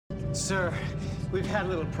Sir, we've had a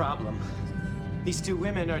little problem. These two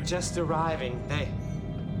women are just arriving. They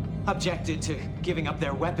objected to giving up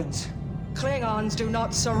their weapons. Klingons do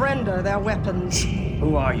not surrender their weapons.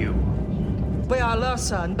 Who are you? We are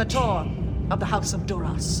Lursa and Bator of the House of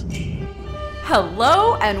Duras.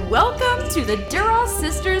 Hello and welcome to the Duras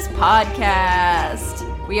Sisters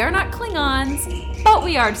podcast. We are not Klingons, but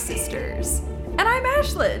we are sisters. And I'm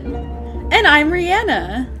Ashlyn. And I'm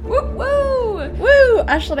Rihanna. Woo woo! Woo!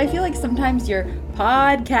 Ashlyn, I feel like sometimes your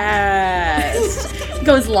podcast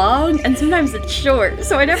goes long and sometimes it's short,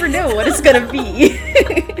 so I never know what it's gonna be.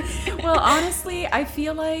 Well, honestly, I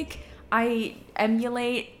feel like I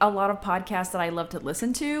emulate a lot of podcasts that I love to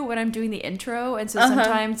listen to when I'm doing the intro, and so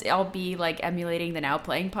sometimes I'll be like emulating the Now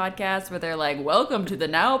Playing podcast where they're like, welcome to the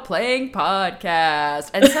Now Playing podcast,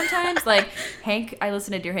 and sometimes like Hank, I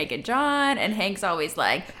listen to Dear Hank and John, and Hank's always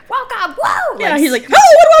like, welcome, whoa, Yeah, like, he's like,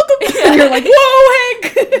 oh, welcome, and you're like, whoa,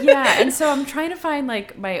 Hank. yeah, and so I'm trying to find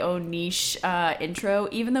like my own niche intro.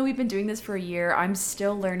 Even though we've been doing this for a year, I'm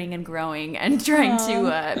still learning and growing and trying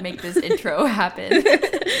to make this intro happen,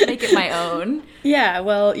 make it my own. Yeah,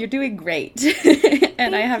 well, you're doing great.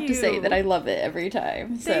 And I have to say that I love it every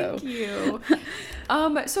time. So. Thank you.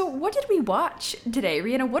 So what did we watch today,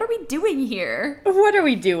 Rihanna? What are we doing here? What are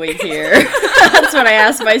we doing here? That's what I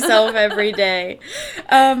ask myself every day.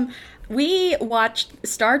 We watched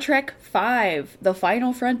Star Trek V, The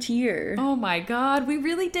Final Frontier. Oh my god, we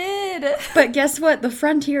really did. But guess what? The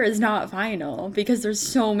frontier is not final because there's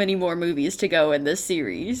so many more movies to go in this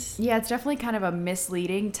series. Yeah, it's definitely kind of a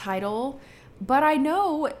misleading title. But I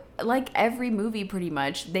know, like every movie pretty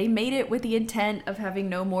much, they made it with the intent of having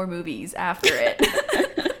no more movies after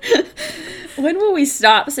it. When will we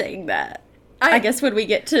stop saying that? I guess when we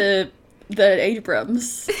get to the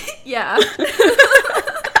Abrams. Yeah.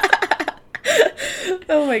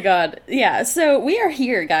 Oh my god. Yeah, so we are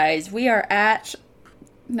here, guys. We are at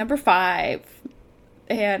number 5.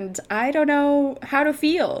 And I don't know how to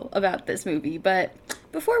feel about this movie, but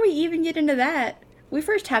before we even get into that, we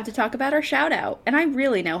first have to talk about our shout out. And I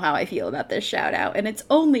really know how I feel about this shout out, and it's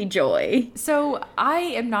only joy. So I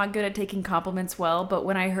am not good at taking compliments well, but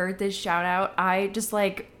when I heard this shout out, I just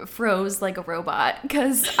like froze like a robot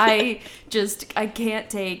because I can't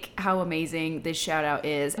take how amazing this shout out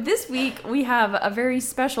is. This week we have a very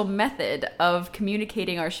special method of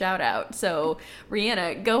communicating our shout out. So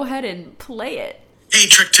Rihanna, go ahead and play it. Hey,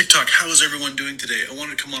 Trek TikTok, how is everyone doing today? I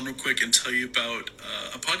wanted to come on real quick and tell you about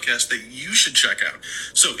a podcast that you should check out.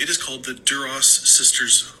 So it is called the Duras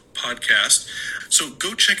Sisters podcast. So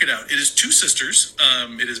go check it out. It is two sisters.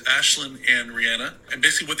 It is Ashlyn and Rihanna. And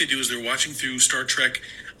basically what they do is they're watching through Star Trek,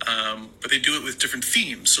 but they do it with different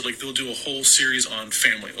themes. So like they'll do a whole series on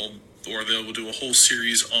family, or they'll do a whole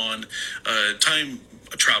series on time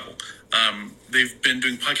travel. They've been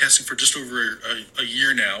doing podcasting for just over a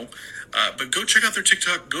year now. But go check out their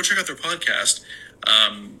TikTok, go check out their podcast,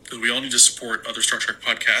 because we all need to support other Star Trek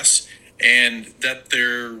podcasts, and that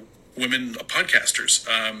they're women podcasters.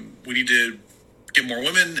 We need to get more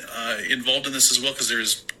women involved in this as well, because there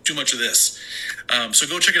is too much of this. So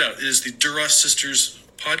go check it out. It is the Duras Sisters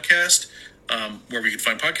podcast, where we can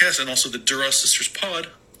find podcasts, and also the Duras Sisters pod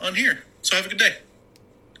on here. So have a good day.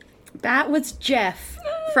 That was Jeff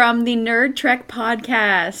from the Nerd Trek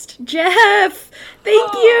podcast. Jeff,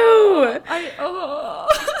 thank you.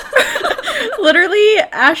 Literally,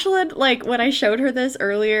 Ashlyn, like when I showed her this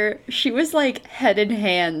earlier, she was like head in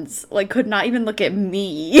hands, like could not even look at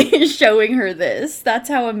me showing her this. That's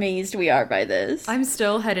how amazed we are by this. I'm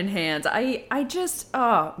still head in hands. I just,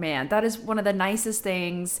 oh man, that is one of the nicest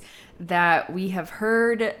things that we have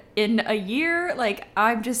heard in a year. Like,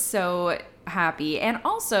 I'm just so happy. And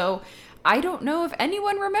also, I don't know if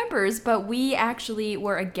anyone remembers, but we actually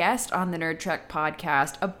were a guest on the Nerd Trek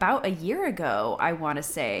podcast about a year ago, I want to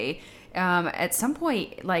say, at some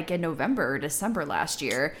point like in November or December last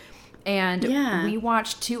year. And we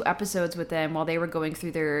watched 2 episodes with them while they were going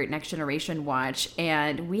through their Next Generation watch,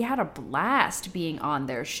 and we had a blast being on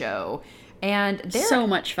their show. And they're so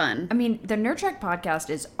much fun. I mean, the Nerd Trek podcast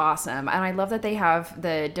is awesome, and I love that they have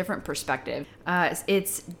the different perspective.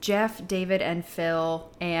 It's Jeff, David, and Phil,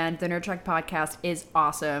 and the Nerd Trek podcast is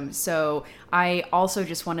awesome. So I also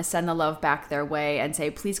just want to send the love back their way and say,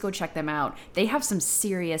 please go check them out. They have some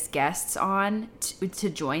serious guests on to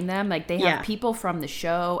join them. Like, they have people from the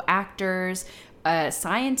show, actors,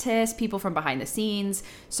 scientists, people from behind the scenes.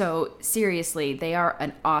 So seriously, they are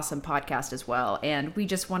an awesome podcast as well. And we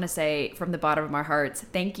just want to say from the bottom of our hearts,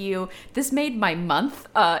 thank you. This made my month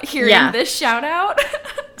hearing this shout out.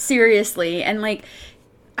 Seriously. And like,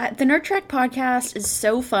 the Nerd Trek podcast is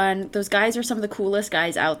so fun. Those guys are some of the coolest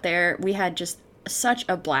guys out there. We had just such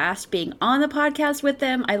a blast being on the podcast with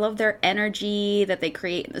them. I love their energy that they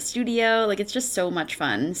create in the studio. Like, it's just so much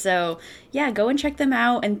fun. So, yeah, go and check them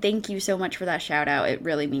out. And thank you so much for that shout out. It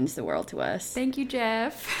really means the world to us. Thank you,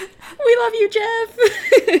 Jeff. We love you, Jeff.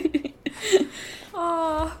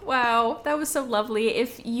 Oh, wow. That was so lovely.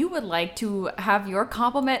 If you would like to have your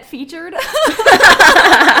compliment featured.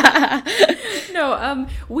 No,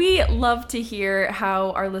 we love to hear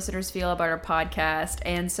how our listeners feel about our podcast.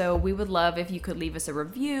 And so we would love if you could leave us a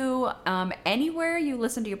review anywhere you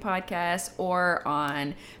listen to your podcast, or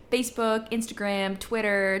on Facebook, Instagram,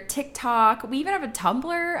 Twitter, TikTok. We even have a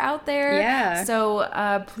Tumblr out there. Yeah.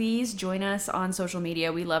 So please join us on social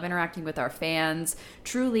media. We love interacting with our fans.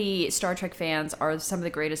 Truly, Star Trek fans are some of the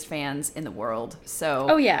greatest fans in the world. So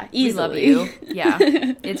oh yeah, easily. we love you. Yeah.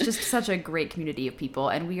 It's just such a great community of people,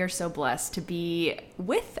 and we are so blessed to be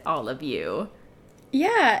with all of you.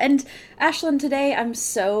 Yeah, and Ashlyn, today I'm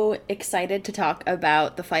so excited to talk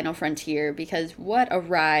about The Final Frontier, because what a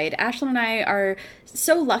ride. Ashlyn and I are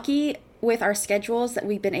so lucky with our schedules that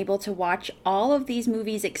we've been able to watch all of these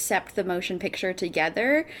movies except the motion picture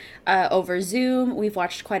together over Zoom. We've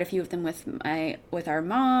watched quite a few of them with our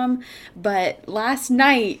mom, but last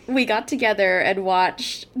night we got together and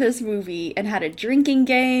watched this movie and had a drinking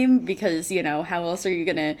game, because, you know, how else are you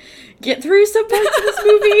gonna get through some parts of this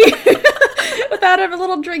movie without a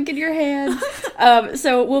little drink in your hand?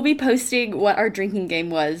 So we'll be posting what our drinking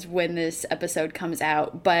game was when this episode comes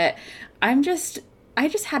out, but I just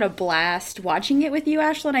had a blast watching it with you,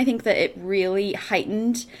 Ashlyn. I think that it really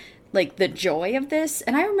heightened, like, the joy of this.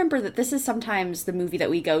 And I remember that this is sometimes the movie that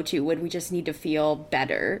we go to when we just need to feel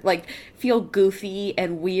better, like, feel goofy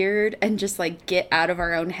and weird and just, like, get out of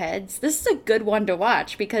our own heads. This is a good one to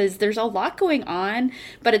watch because there's a lot going on,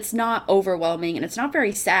 but it's not overwhelming and it's not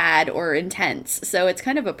very sad or intense. So it's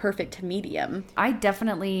kind of a perfect medium. I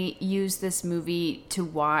definitely use this movie to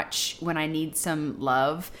watch when I need some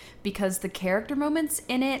love, because the character moments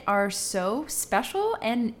in it are so special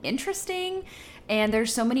and interesting, and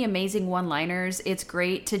there's so many amazing one-liners. It's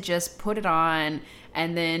great to just put it on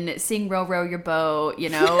and then sing Row Row Your Boat, you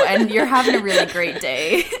know, and you're having a really great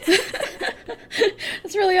day.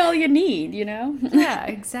 That's really all you need, you know? Yeah,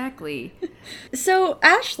 exactly. So,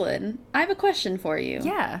 Ashlyn, I have a question for you.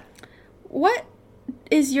 Yeah. What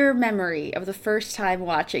is your memory of the first time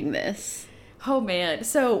watching this? Oh man.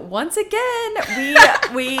 So once again,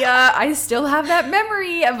 I still have that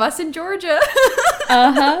memory of us in Georgia.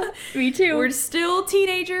 Me too. We're still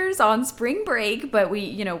teenagers on spring break, but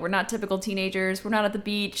we're not typical teenagers. We're not at the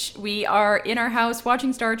beach. We are in our house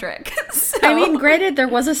watching Star Trek. So. I mean, granted, there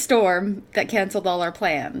was a storm that canceled all our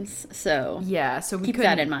plans, so yeah, so we keep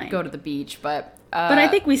couldn't that in mind. Go to the beach, but I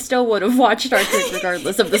think we still would have watched Star Trek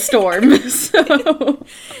regardless of the storm. So.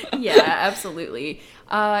 Yeah, absolutely.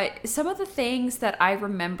 Some of the things that I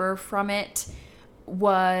remember from it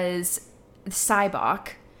was Cybok,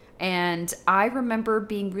 and I remember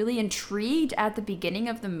being really intrigued at the beginning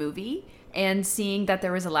of the movie and seeing that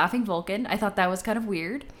there was a laughing Vulcan. I thought that was kind of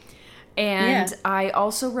weird. And I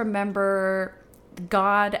also remember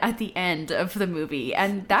God at the end of the movie,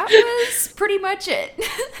 and that was pretty much it.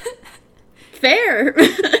 Fair.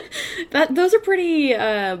 Those are pretty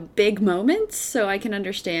big moments, so I can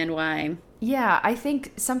understand why. Yeah, I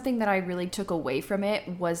think something that I really took away from it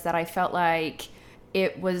was that I felt like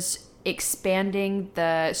it was expanding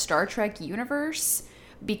the Star Trek universe,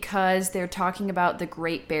 because they're talking about the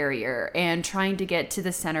Great Barrier and trying to get to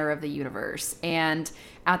the center of the universe. And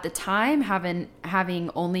at the time, having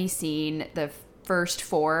only seen the first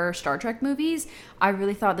 4 Star Trek movies, I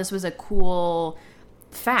really thought this was a cool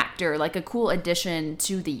factor, like a cool addition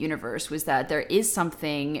to the universe, was that there is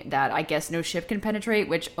something that I guess no ship can penetrate,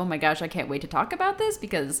 which, oh my gosh, I can't wait to talk about this,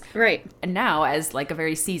 because and now, as like a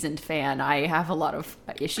very seasoned fan, I have a lot of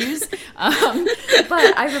issues. But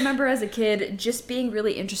I remember as a kid just being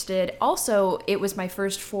really interested. Also, it was my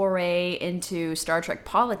first foray into Star Trek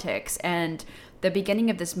politics, and the beginning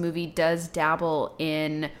of this movie does dabble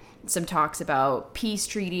in some talks about peace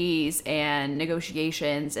treaties and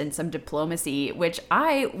negotiations and some diplomacy, which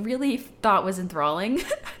I really thought was enthralling.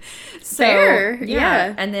 So, fair,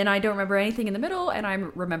 yeah. And then I don't remember anything in the middle, and I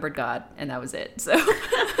remembered God, and that was it. So,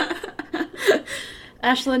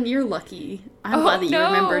 Ashlyn, you're lucky. I'm glad that you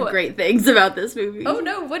remembered great things about this movie. Oh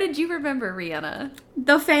no, what did you remember, Rihanna?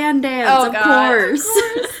 The fan dance, of course.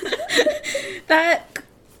 That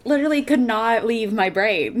literally could not leave my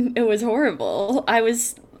brain. It was horrible. I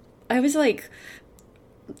was like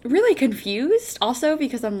really confused also,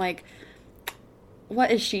 because I'm like,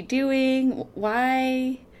 what is she doing?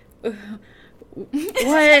 Why?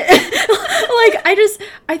 What?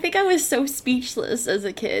 I think I was so speechless as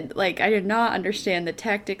a kid. Like, I did not understand the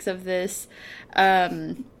tactics of this,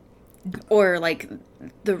 or like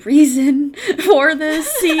the reason for this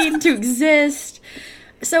scene to exist.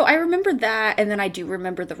 So I remember that, and then I do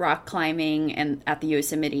remember the rock climbing and at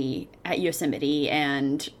Yosemite,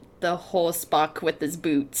 and the whole Spock with his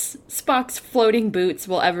boots. Spock's floating boots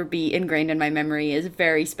will ever be ingrained in my memory, is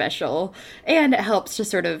very special, and it helps to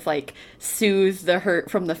sort of like soothe the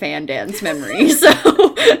hurt from the fan dance memory. So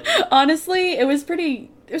honestly, it was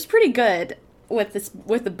pretty good with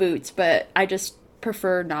the boots, but I just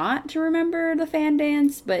prefer not to remember the fan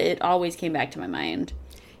dance, but it always came back to my mind.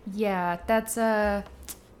 Yeah, that's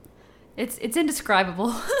it's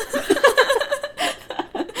indescribable.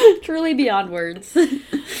 Truly beyond words.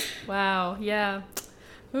 Wow, yeah.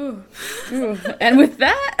 Ooh. Ooh. And with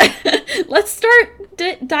that, let's start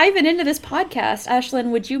diving into this podcast.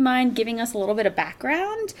 Ashlyn, would you mind giving us a little bit of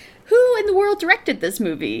background? Who in the world directed this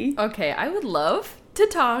movie? Okay, I would love to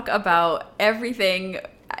talk about everything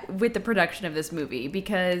with the production of this movie,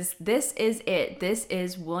 because this is it. This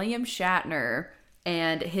is William Shatner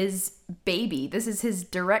and his baby. This is his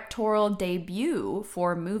directorial debut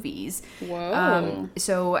for movies. Whoa.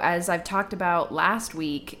 So as I've talked about last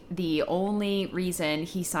week, the only reason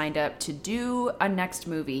he signed up to do a next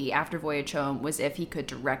movie after Voyage Home was if he could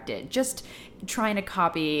direct it. Just trying to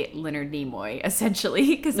copy Leonard Nimoy,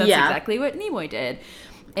 essentially, because that's exactly what Nimoy did.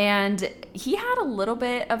 And he had a little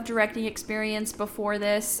bit of directing experience before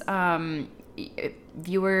this.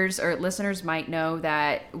 Viewers or listeners might know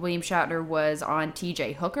that William Shatner was on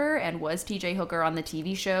T.J. Hooker and was T.J. Hooker on the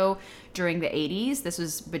TV show during the 80s. This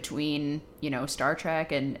was between, Star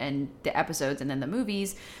Trek and the episodes and then the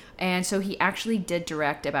movies. And so he actually did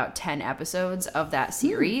direct about 10 episodes of that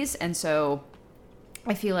series. And so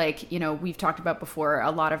I feel like, we've talked about before,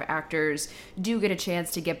 a lot of actors do get a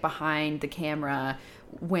chance to get behind the camera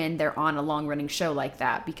when they're on a long-running show like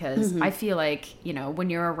that, because I feel like, when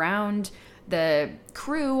you're around the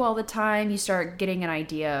crew all the time, you start getting an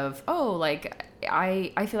idea of,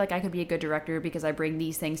 I feel like I could be a good director because I bring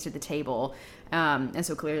these things to the table. And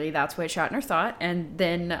so clearly that's what Shatner thought. And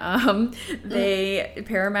then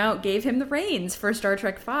Paramount gave him the reins for Star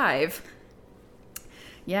Trek V.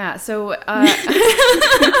 Yeah, so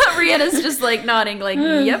Rihanna's just like nodding like,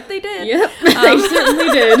 yep, they did. Yep, they certainly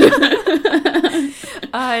did.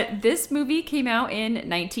 This movie came out in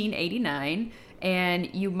 1989,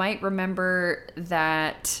 and you might remember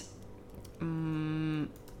that, I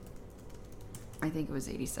think it was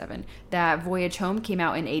 87, that Voyage Home came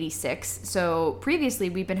out in 86. So previously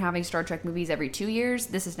we've been having Star Trek movies every 2 years.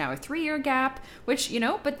 This is now a 3-year gap, which,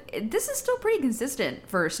 but this is still pretty consistent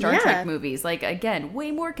for Star Trek movies. Like, again, way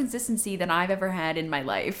more consistency than I've ever had in my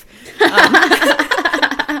life.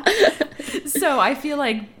 So I feel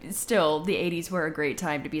like still the 80s were a great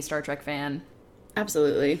time to be a Star Trek fan.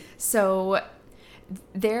 Absolutely. So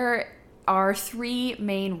there are 3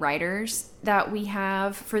 main writers that we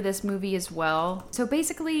have for this movie as well. So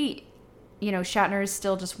basically, Shatner is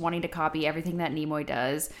still just wanting to copy everything that Nimoy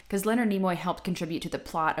does, because Leonard Nimoy helped contribute to the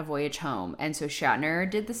plot of Voyage Home, and so Shatner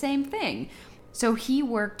did the same thing. So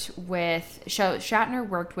Shatner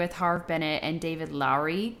worked with Harve Bennett and David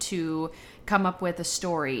Lowery to come up with a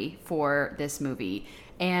story for this movie.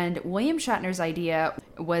 And William Shatner's idea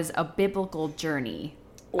was a biblical journey.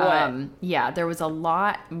 There was a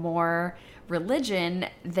lot more religion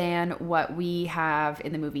than what we have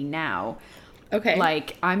in the movie now. Okay.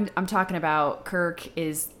 Like, I'm talking about Kirk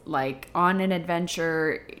is like on an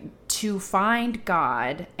adventure to find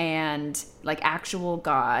God, and like actual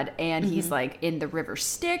God, and he's like in the river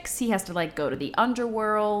Styx. He has to like go to the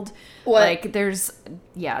underworld. What? Like there was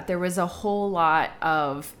a whole lot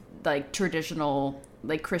of like traditional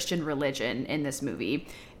like Christian religion in this movie.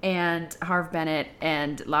 And Harve Bennett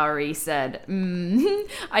and Lowery said,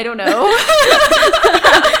 I don't know.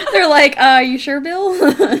 They're like, you sure, Bill?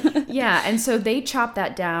 Yeah, and so they chopped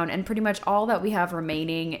that down, and pretty much all that we have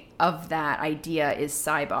remaining of that idea is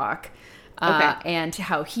Cybok. And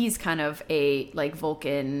how he's kind of a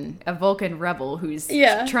Vulcan rebel who's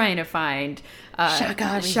trying to find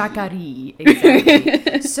Shakari.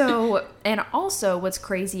 Exactly. So, and also what's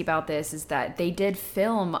crazy about this is that they did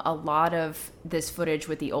film a lot of this footage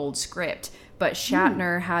with the old script, but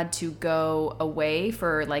Shatner had to go away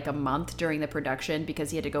for like a month during the production because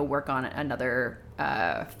he had to go work on another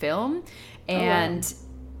film. And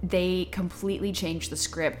they completely changed the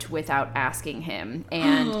script without asking him,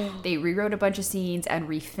 and they rewrote a bunch of scenes and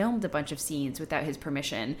refilmed a bunch of scenes without his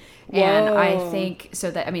permission. Whoa. And I think so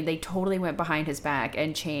that, they totally went behind his back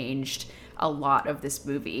and changed a lot of this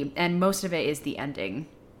movie, and most of it is the ending.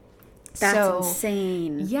 That's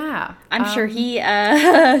insane. Yeah. I'm sure he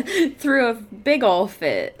threw a big ol'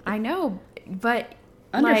 fit. I know, but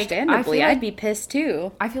understandably, like, I'd be pissed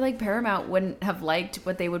too. I feel like Paramount wouldn't have liked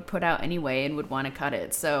what they would put out anyway and would want to cut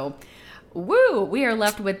it. So, woo, we are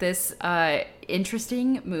left with this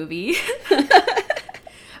interesting movie.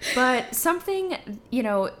 But something,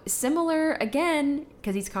 similar, again,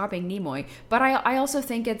 because he's copying Nimoy, but I also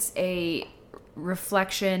think it's a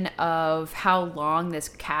reflection of how long this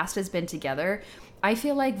cast has been together. I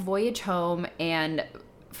feel like Voyage Home and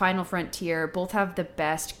Final Frontier both have the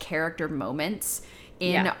best character moments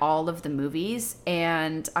in all of the movies,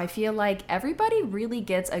 and I feel like everybody really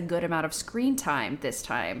gets a good amount of screen time this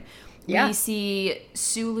time. Yeah. We see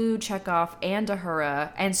Sulu, Chekhov, and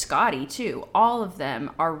Uhura, and Scotty, too. All of them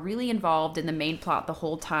are really involved in the main plot the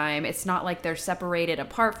whole time. It's not like they're separated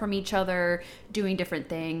apart from each other, doing different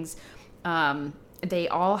things. They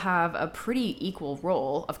all have a pretty equal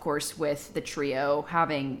role, of course, with the trio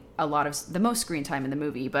having a lot of the most screen time in the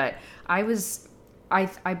movie. But I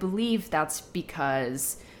believe that's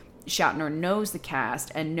because Shatner knows the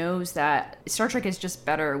cast and knows that Star Trek is just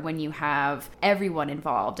better when you have everyone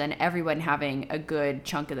involved and everyone having a good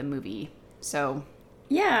chunk of the movie. So,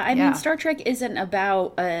 yeah, I mean, Star Trek isn't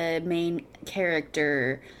about a main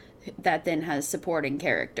character that then has supporting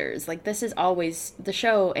characters. Like, this is always, the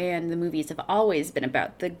show and the movies have always been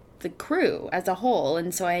about the crew as a whole.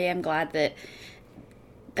 And so I am glad that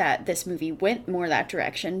this movie went more that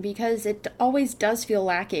direction, because it always does feel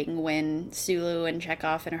lacking when Sulu and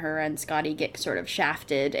Chekhov and Uhura and Scotty get sort of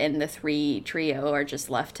shafted and the trio are just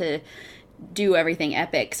left to do everything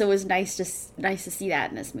epic. So it was nice to see that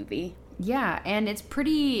in this movie. Yeah, and it's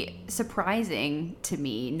pretty surprising to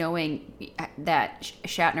me knowing that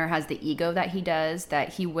Shatner has the ego that he does, that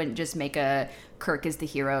he wouldn't just make a Kirk is the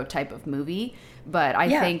hero type of movie. But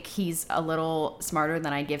I think he's a little smarter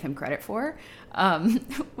than I give him credit for,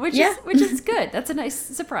 which is good. That's a nice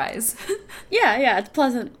surprise. yeah, it's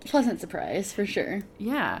pleasant surprise for sure.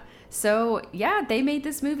 Yeah. So, they made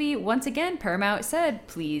this movie. Once again, Paramount said,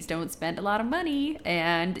 please don't spend a lot of money.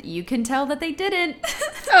 And you can tell that they didn't.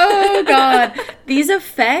 Oh, God. These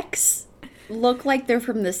effects look like they're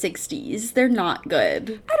from the 60s. They're not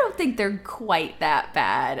good. I don't think they're quite that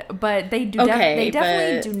bad, but they do. They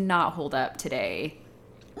definitely do not hold up today.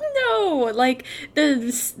 No, like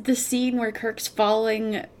the scene where Kirk's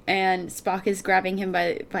falling and Spock is grabbing him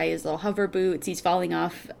by his little hover boots. He's falling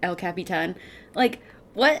off El Capitan. Like,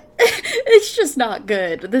 what? It's just not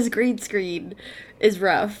good. This green screen is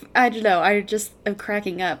rough. I don't know. I just am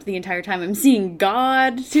cracking up the entire time. I'm seeing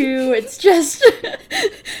God too. It's just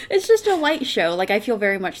a light show. Like, I feel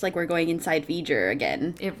very much like we're going inside V'ger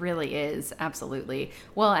again. It really is. Absolutely.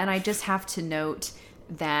 Well, and I just have to note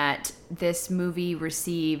that this movie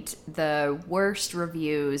received the worst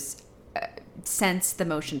reviews since the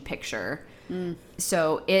motion picture.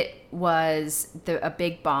 So it was a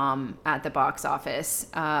big bomb at the box office.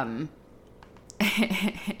 And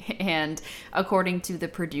according to the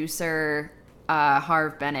producer,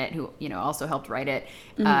 Harv Bennett, who, also helped write it,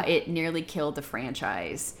 it nearly killed the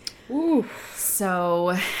franchise. Ooh.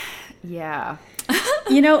 So, yeah.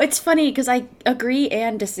 It's funny because I agree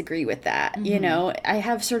and disagree with that. Mm-hmm. I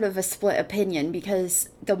have sort of a split opinion, because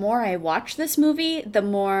the more I watch this movie, the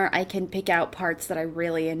more I can pick out parts that I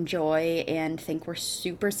really enjoy and think were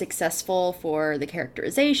super successful for the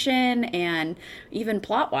characterization and even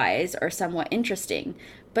plot-wise are somewhat interesting.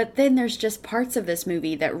 But then there's just parts of this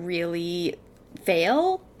movie that really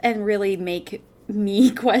fail and really make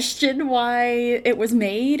me question why it was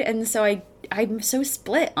made. And so I'm so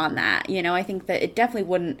split on that. I think that it definitely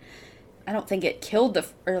wouldn't, I don't think it killed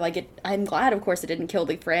I'm glad, of course, it didn't kill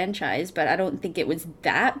the franchise, but I don't think it was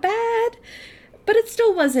that bad. But it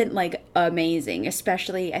still wasn't, amazing.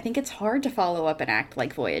 Especially, I think it's hard to follow up an act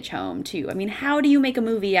like Voyage Home, too. I mean, how do you make a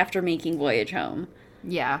movie after making Voyage Home?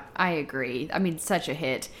 Yeah, I agree. I mean, such a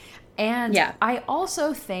hit. And I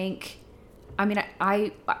also think,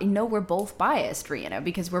 I know we're both biased, Rihanna,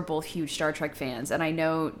 because we're both huge Star Trek fans. And I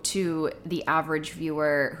know, to the average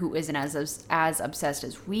viewer who isn't as obsessed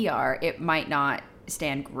as we are, it might not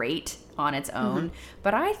stand great on its own. Mm-hmm.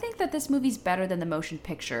 But I think that this movie's better than the motion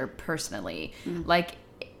picture, personally. Mm-hmm.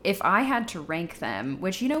 If I had to rank them,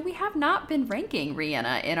 which, we have not been ranking,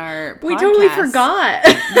 Rihanna, in our podcast. We totally forgot.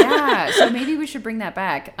 Yeah, so maybe we should bring that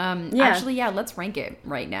back. Actually, let's rank it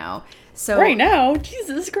right now. So right now?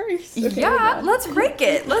 Jesus Christ. Okay, let's rank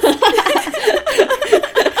it.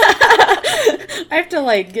 I have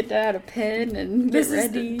to, get out a pen and get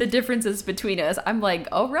ready. Is the differences between us. I'm like,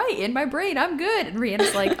 all right, in my brain, I'm good. And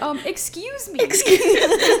Rihanna's like, excuse me.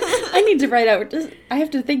 I need to write out, I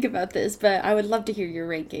have to think about this, but I would love to hear your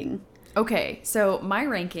ranking. Okay, so my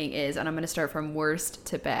ranking is, and I'm going to start from worst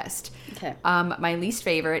to best. Okay. My least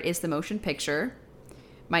favorite is the motion picture.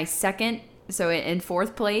 My second, so in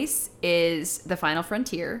fourth place is The Final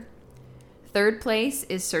Frontier. Third place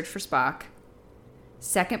is Search for Spock.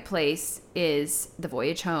 Second place is The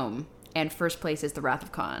Voyage Home. And first place is The Wrath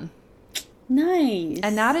of Khan. Nice.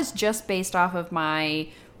 And that is just based off of my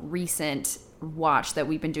recent watch that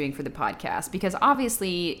we've been doing for the podcast, because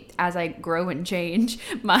obviously as I grow and change,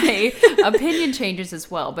 my opinion changes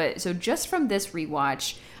as well. But so just from this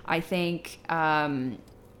rewatch, I think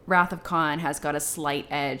Wrath of Khan has got a slight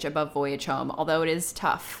edge above Voyage Home, although it is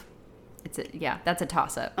tough. That's a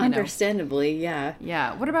toss-up. Understandably, yeah.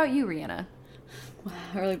 Yeah. What about you, Rihanna?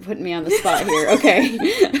 Really putting me on the spot here. Okay.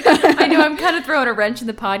 I know I'm kind of throwing a wrench in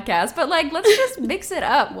the podcast, but like, let's just mix it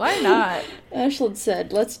up. Why not? Ashlyn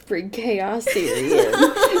said, let's bring chaos theory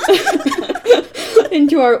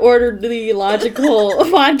into our orderly, logical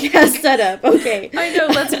podcast setup. Okay. I know,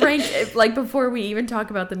 let's rank it, like, before we even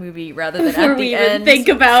talk about the movie, rather than before at the we end. even think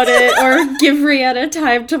about it or give Rihanna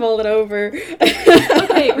time to mull it over.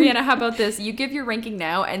 Okay, Rihanna, how about this? You give your ranking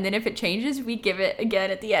now, and then if it changes, we give it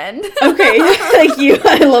again at the end. Okay, thank you.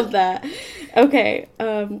 I love that. Okay,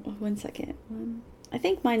 1 second. I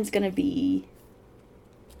think mine's gonna be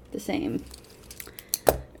the same.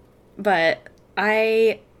 But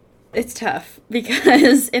it's tough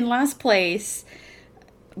because in last place,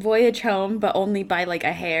 Voyage Home, but only by like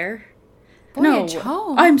a hair. Voyage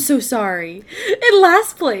Home? I'm so sorry. In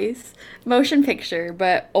last place, motion picture,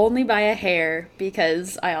 but only by a hair,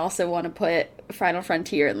 because I also want to put Final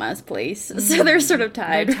Frontier in last place. So they're sort of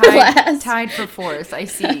tied. They're tied for fourth, I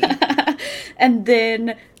see. And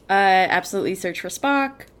then absolutely Search for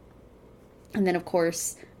Spock. And then, of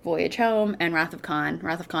course, Voyage Home and Wrath of Khan.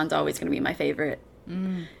 Wrath of Khan's always going to be my favorite.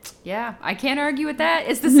 Yeah, I can't argue with that.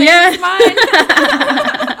 It's the same as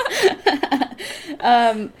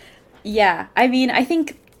mine. Yeah, I mean, I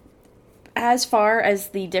think as far as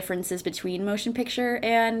the differences between motion picture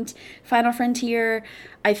and Final Frontier,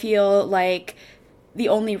 I feel like the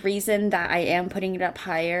only reason that I am putting it up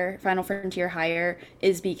higher, Final Frontier higher,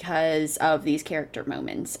 is because of these character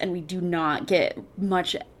moments. And we do not get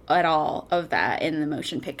much at all of that in the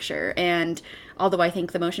motion picture. And although I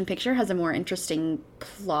think the motion picture has a more interesting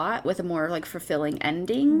plot with a more like fulfilling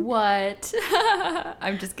ending. What?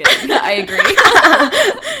 I'm just kidding. I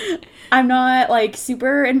agree. I'm not like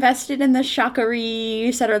super invested in the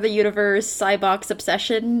shockery, center of the universe, Cybox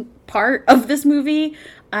obsession part of this movie.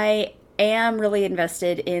 I am really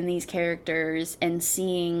invested in these characters and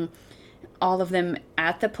seeing all of them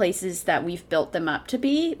at the places that we've built them up to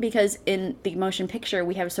be, because in the motion picture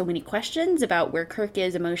we have so many questions about where Kirk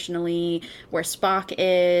is emotionally, where Spock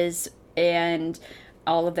is, and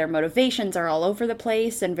all of their motivations are all over the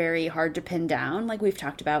place and very hard to pin down, like we've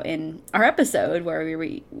talked about in our episode where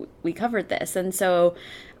we covered this. And so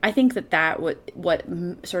I think that what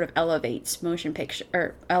sort of elevates motion picture,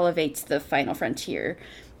 or elevates the Final Frontier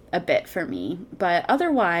a bit for me. But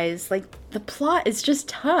otherwise, like, the plot is just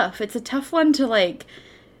tough. It's a tough one to like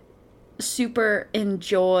super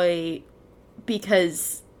enjoy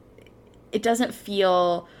because it doesn't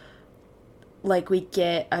feel like we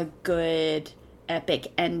get a good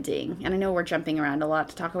epic ending. And I know we're jumping around a lot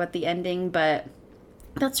to talk about the ending, but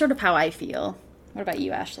that's sort of how I feel. What about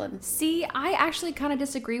you, Ashlyn? See, I actually kind of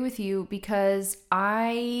disagree with you, because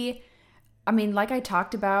I mean, like I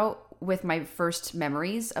talked about with my first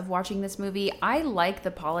memories of watching this movie, I like the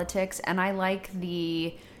politics and I like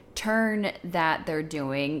the turn that they're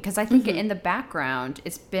doing, because I think in the background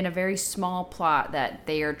it's been a very small plot that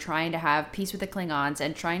they are trying to have peace with the Klingons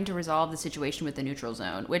and trying to resolve the situation with the neutral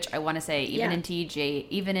zone, which I want to say, even in TJ,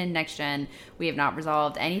 even in Next Gen, we have not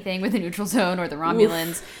resolved anything with the neutral zone or the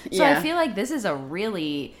Romulans. So I feel like this is a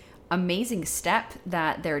really amazing step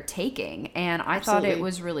that they're taking, and I thought it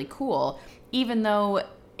was really cool, even though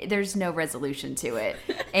there's no resolution to it.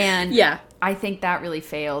 And I think that really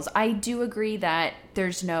fails. I do agree that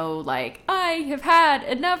there's no like, I have had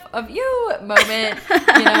enough of you moment,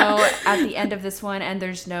 you know, at the end of this one. And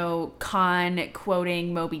there's no Khan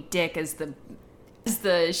quoting Moby Dick as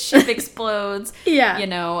the ship explodes, you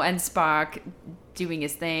know, and Spock doing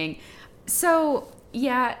his thing. So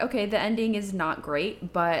yeah, okay, the ending is not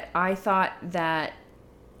great, but I thought that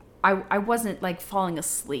I wasn't like falling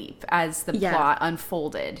asleep as the plot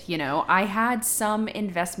unfolded, you know. I had some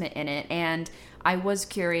investment in it, and I was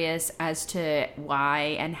curious as to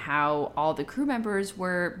why and how all the crew members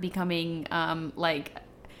were becoming like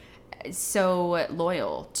so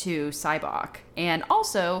loyal to Sybok. And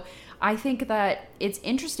also, I think that it's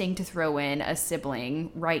interesting to throw in a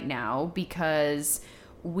sibling right now, because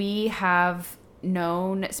we have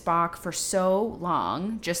known Spock for so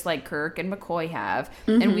long, just like Kirk and McCoy have,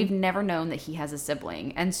 and we've never known that he has a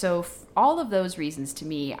sibling. And so all of those reasons, to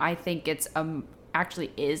me, I think it's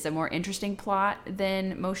actually is a more interesting plot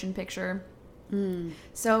than motion picture.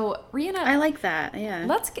 So, Rihanna, I like that. Yeah.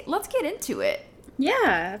 let's get into it. Yeah,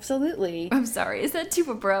 absolutely. I'm sorry, is that too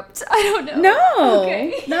abrupt? I don't know. No,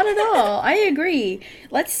 Okay. not at all. I agree.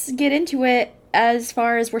 Let's get into it as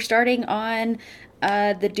far as we're starting on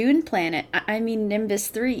the Dune planet. I mean, Nimbus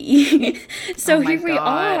 3. So Oh my here we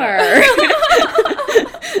God. are.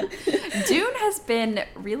 Dune has been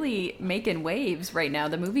really making waves right now.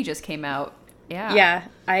 The movie just came out. Yeah. Yeah,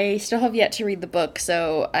 I still have yet to read the book,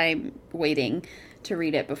 so I'm waiting to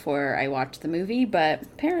read it before I watch the movie, but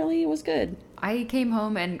apparently it was good. I came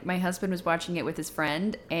home and my husband was watching it with his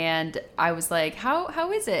friend, and I was like,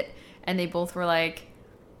 how is it? And they both were like,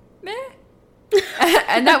 meh.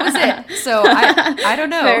 And that was it. So I don't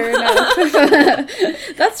know. Fair enough.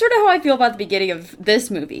 That's sort of how I feel about the beginning of this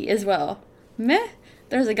movie as well. Meh.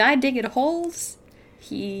 There's a guy digging holes.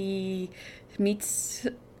 He meets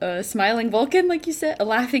a smiling Vulcan, like you said, a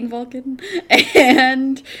laughing Vulcan.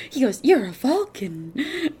 And he goes, "You're a Vulcan."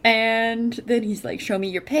 And then he's like, "Show me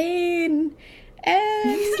your pain."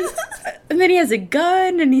 And then he has a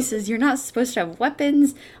gun and he says, "You're not supposed to have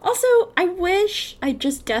weapons." Also, I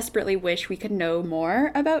just desperately wish we could know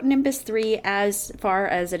more about Nimbus 3 as far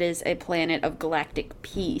as it is a planet of galactic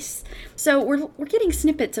peace. So we're getting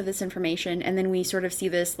snippets of this information, and then we sort of see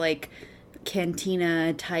this like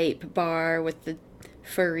cantina type bar with the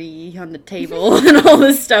furry on the table and all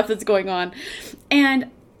this stuff that's going on. And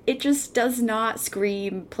it just does not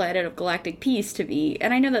scream planet of galactic peace to me.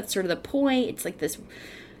 And I know that's sort of the point. It's like this,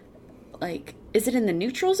 like, is it in the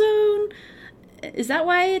neutral zone? Is that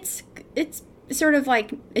why it's sort of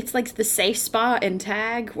like, it's like the safe spot in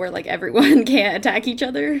Tag where like everyone can't attack each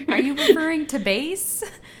other? Are you referring to base?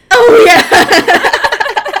 Oh,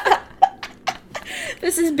 yeah.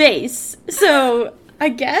 This is base. So I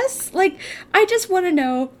guess, like, I just want to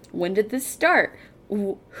know, when did this start?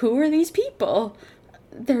 Who are these people?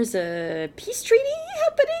 There's a peace treaty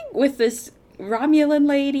happening with this Romulan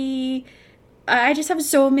lady. I just have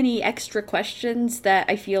so many extra questions that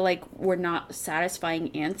I feel like were not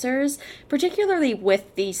satisfying answers, particularly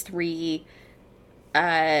with these three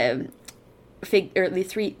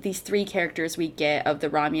these three characters we get of the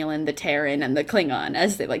Romulan, the Terran, and the Klingon,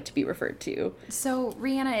 as they like to be referred to. So,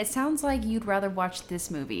 Rihanna, it sounds like you'd rather watch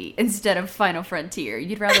this movie instead of Final Frontier.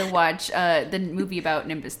 You'd rather watch the movie about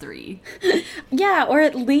Nimbus 3. Yeah, or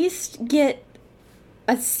at least get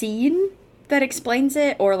a scene that explains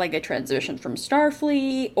it, or like a transition from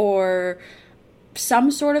Starfleet, or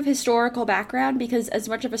some sort of historical background, because as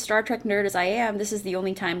much of a Star Trek nerd as I am, this is the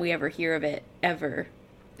only time we ever hear of it, ever.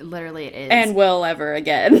 Literally it is. And will ever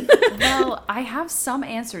again. Well, I have some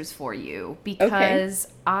answers for you because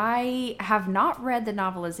I have not read the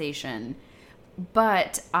novelization,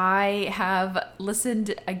 but I have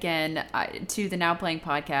listened again to the Now Playing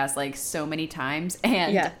podcast like so many times,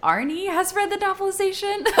 and Arnie has read the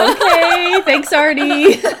novelization. Okay, thanks,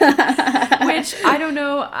 Arnie. Which I don't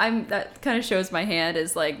know. That kind of shows my hand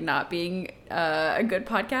as like not being a good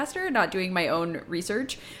podcaster, not doing my own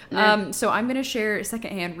research. So I'm going to share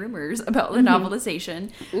secondhand rumors about the novelization.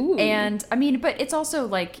 Ooh. And I mean, but it's also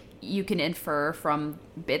like you can infer from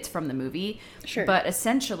bits from the movie. Sure. But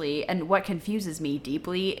essentially, and what confuses me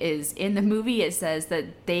deeply is in the movie it says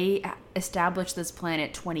that they established this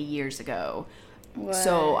planet 20 years ago. What?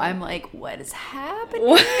 So I'm like, what is happening?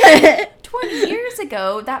 What? 20 years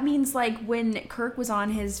ago, that means like when Kirk was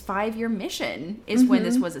on his 5-year mission is when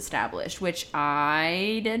this was established, which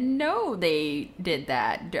I didn't know they did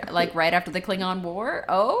that. Like right after the Klingon War?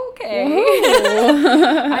 Okay.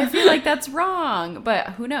 I feel like that's wrong, but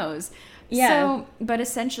who knows? Yeah. So, but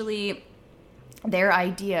essentially their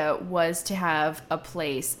idea was to have a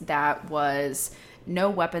place that was no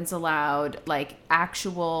weapons allowed, like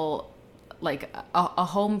actual like a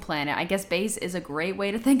home planet. I guess base is a great way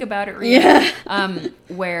to think about it, really. Yeah.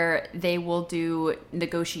 Where they will do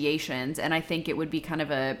negotiations, and I think it would be kind of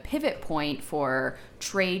a pivot point for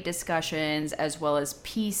trade discussions as well as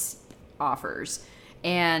peace offers.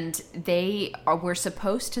 And they were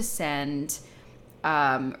supposed to send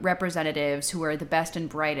representatives who are the best and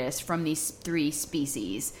brightest from these 3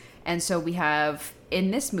 species. And so we have,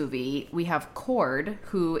 in this movie, we have Cord,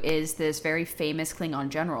 who is this very famous Klingon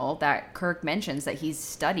general that Kirk mentions that he's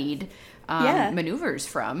studied maneuvers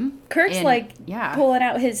from. Kirk's pulling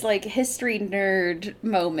out his like history nerd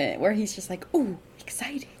moment where he's just like, ooh,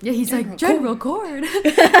 exciting. Yeah, he's General Cord.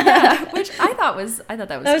 Yeah, which I thought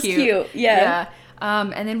that was cute. Yeah.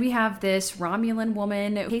 And then we have this Romulan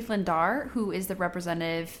woman, Caitlin Dar, who is the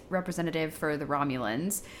representative for the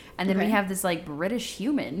Romulans. And then we have this like British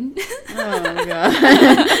human. Oh my god.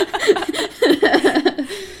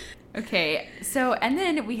 Okay, so and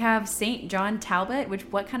then we have St. John Talbot, which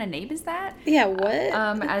what kind of name is that? Yeah, what?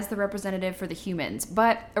 As the representative for the humans.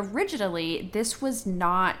 But originally, this was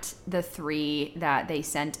not the 3 that they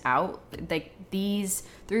sent out. Like these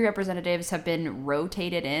 3 representatives have been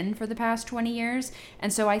rotated in for the past 20 years.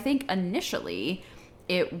 And so I think initially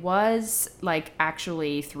it was like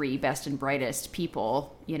actually 3 best and brightest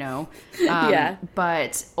people, you know. Yeah.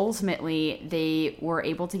 But ultimately they were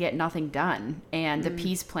able to get nothing done. And the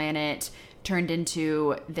Peace Planet turned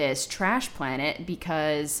into this trash planet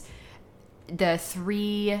because the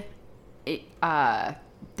 3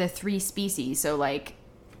 species, so like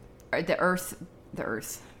the Earth,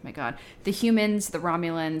 my God, the humans, the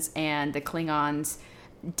Romulans, and the Klingons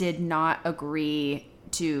did not agree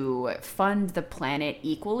to fund the planet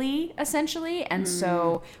equally, essentially. And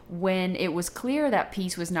so when it was clear that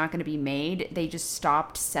peace was not going to be made, they just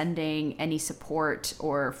stopped sending any support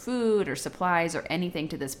or food or supplies or anything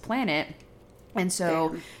to this planet. And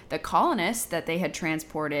so the colonists that they had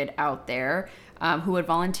transported out there, who had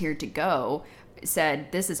volunteered to go,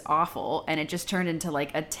 said, this is awful. And it just turned into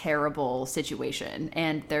like a terrible situation.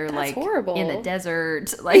 And they're like horrible. In the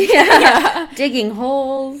desert, like Digging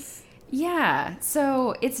holes. Yeah,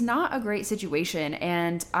 so it's not a great situation,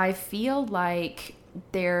 and I feel like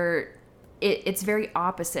it's very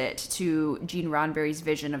opposite to Gene Roddenberry's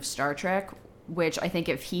vision of Star Trek, which I think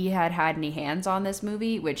if he had any hands on this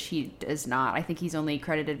movie, which he does not, I think he's only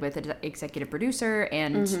credited with an executive producer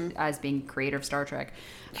and as being creator of Star Trek.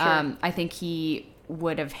 Sure. I think he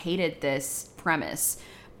would have hated this premise.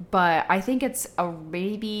 But I think it's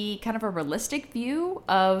maybe kind of a realistic view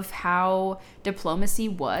of how diplomacy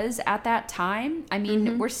was at that time. I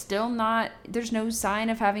mean, we're still not, there's no sign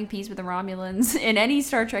of having peace with the Romulans in any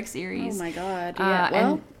Star Trek series. Oh my god, yeah.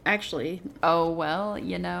 Well, actually. Oh, well,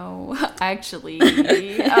 you know, actually.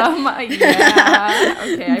 Yeah.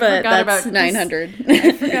 Okay, but forgot that's about 900.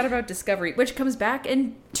 I forgot about Discovery, which comes back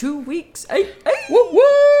in 2 weeks. Woo woo!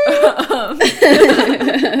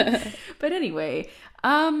 But anyway,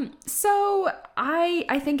 so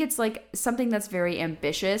I think it's like something that's very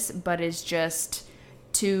ambitious, but is just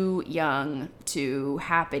too young to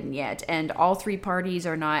happen yet. And all 3 parties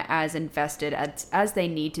are not as invested as they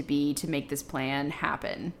need to be to make this plan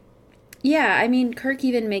happen. Yeah, I mean, Kirk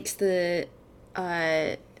even makes the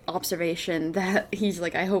observation that he's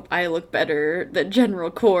like, I hope I look better than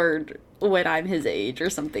General Cord when I'm his age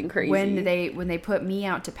or something crazy. When they put me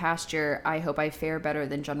out to pasture, I hope I fare better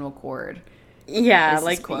than General Cord. Yeah,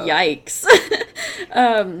 like, yikes.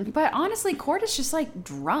 But honestly, Cord is just like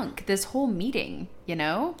drunk this whole meeting, you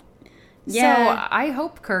know? Yeah. So I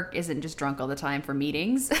hope Kirk isn't just drunk all the time for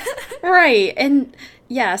meetings. Right. And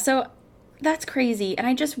yeah, so that's crazy. And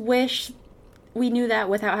I just wish we knew that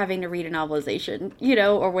without having to read a novelization, you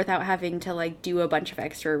know, or without having to like do a bunch of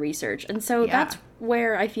extra research. And so that's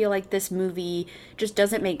where I feel like this movie just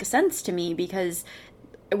doesn't make sense to me, because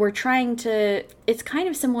we're trying to, it's kind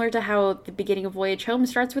of similar to how the beginning of Voyage Home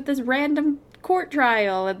starts with this random court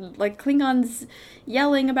trial and like Klingons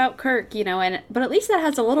yelling about Kirk, you know, but at least that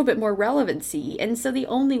has a little bit more relevancy. And so the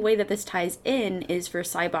only way that this ties in is for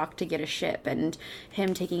Sybok to get a ship and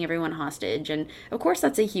him taking everyone hostage. And of course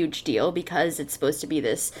that's a huge deal because it's supposed to be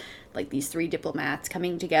this, like these 3 diplomats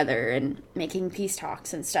coming together and making peace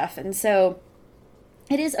talks and stuff. And so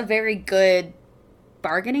it is a very good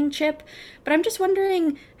bargaining chip, but I'm just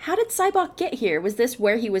wondering, how did Sybok get here? Was this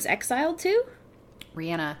where he was exiled to?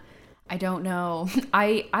 Rihanna, I don't know.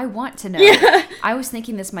 I want to know. Yeah. I was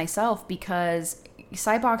thinking this myself because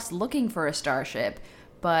Sybok's looking for a starship,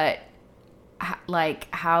 but like,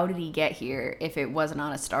 how did he get here if it wasn't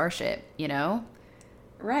on a starship, you know?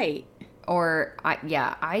 Right. Or I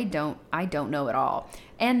don't know at all.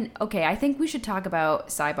 And okay, I think we should talk about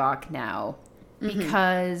Sybok now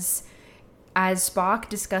because as Spock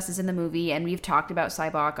discusses in the movie, and we've talked about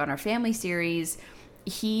Sybok on our family series,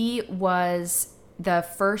 he was the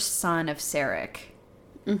first son of Sarek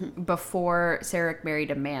before Sarek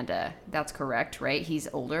married Amanda. That's correct, right? He's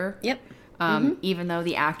older. Yep. Even though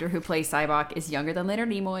the actor who plays Sybok is younger than Leonard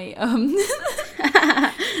Nimoy.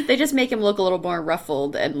 They just make him look a little more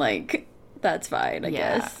ruffled, and like, that's fine, I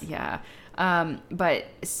guess. Yeah. But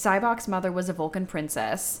Sybok's mother was a Vulcan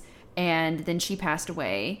princess, and then she passed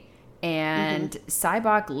away. And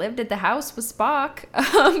Sybok lived at the house with Spock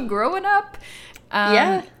growing up.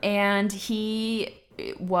 And he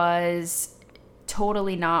was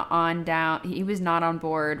totally he was not on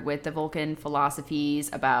board with the Vulcan philosophies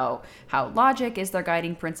about how logic is their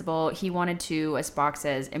guiding principle. He wanted to, as Spock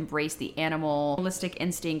says, embrace the animalistic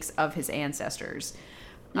instincts of his ancestors.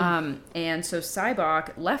 And so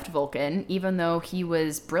Sybok left Vulcan, even though he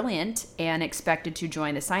was brilliant and expected to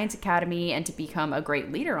join the Science Academy and to become a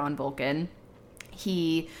great leader on Vulcan.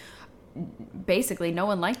 He basically, no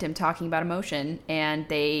one liked him talking about emotion, and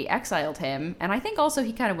they exiled him. And I think also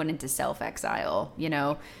he kind of went into self-exile, you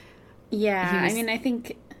know? Yeah, I mean, I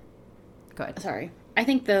think... Go ahead. Sorry. I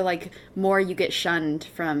think the, like, more you get shunned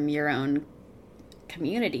from your own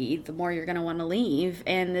community, the more you're going to want to leave.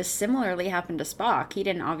 And this similarly happened to Spock. He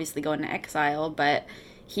didn't obviously go into exile, but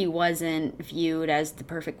he wasn't viewed as the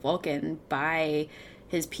perfect Vulcan by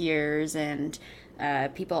his peers and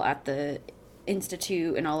people at the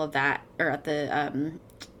Institute and all of that, or at the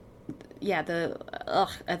at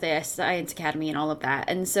the Science Academy and all of that.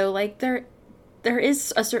 And so, like, there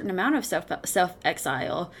is a certain amount of self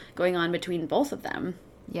exile going on between both of them.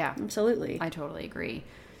 Yeah, absolutely. I totally agree.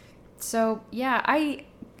 So yeah, I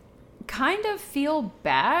kind of feel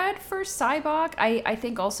bad for Sybok. I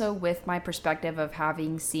think also with my perspective of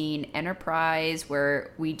having seen Enterprise,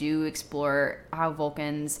 where we do explore how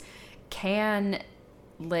Vulcans can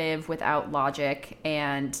live without logic,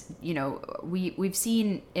 and you know, we've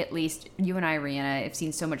seen, at least you and I, Rihanna, have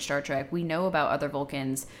seen so much Star Trek. We know about other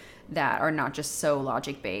Vulcans that are not just so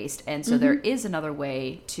logic based, and so there is another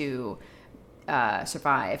way to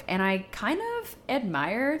survive. And I kind of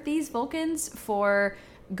admire these Vulcans for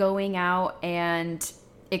going out and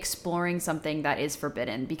exploring something that is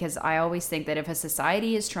forbidden, because I always think that if a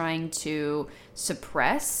society is trying to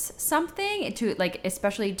suppress something, to like,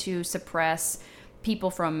 especially to suppress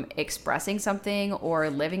people from expressing something or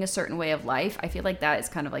living a certain way of life, I feel like that is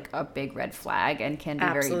kind of like a big red flag and can be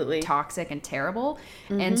very toxic and terrible.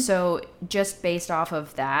 And so just based off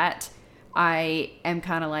of that, I am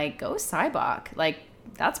kind of like, go Sybok. Like,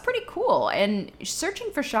 that's pretty cool. And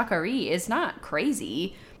searching for Shakari is not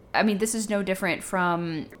crazy. I mean, this is no different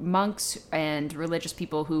from monks and religious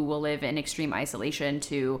people who will live in extreme isolation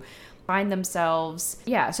to find themselves.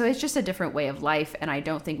 Yeah, so it's just a different way of life, and I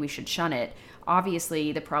don't think we should shun it.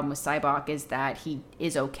 Obviously, the problem with Sybok is that he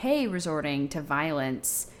is okay resorting to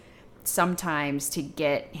violence sometimes to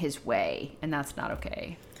get his way, and that's not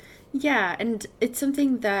okay. Yeah, and it's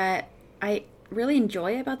something that I really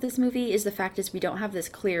enjoy about this movie is the fact is we don't have this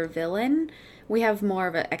clear villain. We have more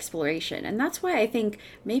of an exploration. And that's why I think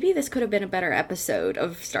maybe this could have been a better episode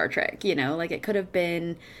of Star Trek, you know? Like, it could have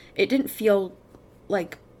been... It didn't feel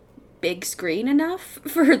like big screen enough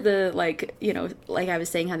for the, like, you know, like I was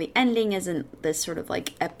saying, how the ending isn't this sort of,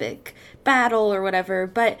 like, epic battle or whatever.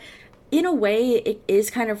 But in a way, it is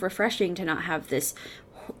kind of refreshing to not have this,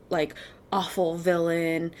 like, awful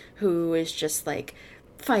villain who is just, like,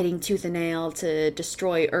 fighting tooth and nail to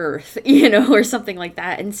destroy Earth, you know, or something like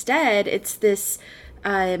that. Instead, it's this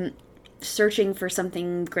searching for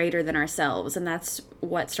something greater than ourselves, and that's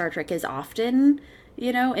what Star Trek is often,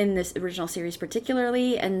 you know, in this original series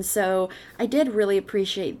particularly. And so I did really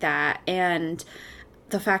appreciate that, and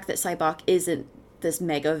the fact that Sybok isn't this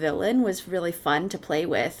mega villain was really fun to play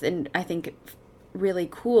with, and I think really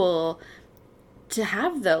cool to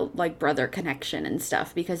have the, like, brother connection and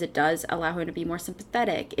stuff, because it does allow him to be more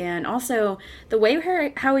sympathetic. And also the way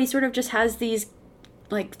how he sort of just has these,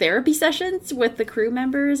 like, therapy sessions with the crew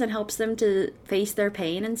members and helps them to face their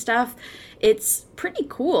pain and stuff, it's pretty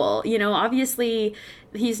cool. You know, obviously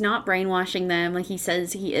he's not brainwashing them like he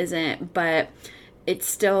says he isn't, but it's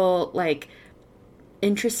still, like,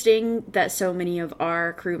 interesting that so many of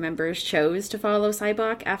our crew members chose to follow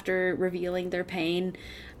Sybok after revealing their pain.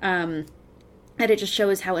 And it just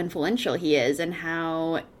shows how influential he is, and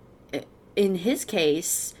how, in his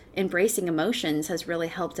case, embracing emotions has really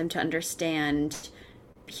helped him to understand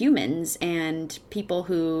humans and people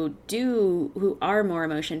who are more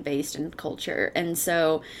emotion-based in culture. And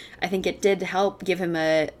so I think it did help give him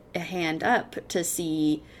a hand up to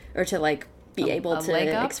see, or to, like, be able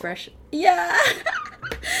to express. Yeah.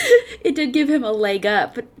 It did give him a leg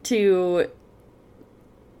up to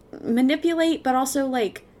manipulate, but also,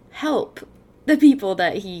 like, help the people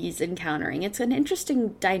that he's encountering. It's an interesting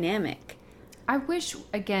dynamic. I wish,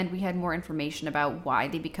 again, we had more information about why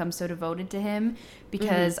they become so devoted to him,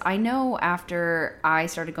 because I know after I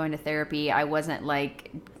started going to therapy, I wasn't,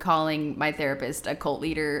 like, calling my therapist a cult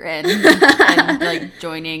leader and like,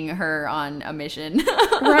 joining her on a mission.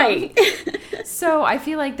 Right. So I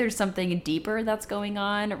feel like there's something deeper that's going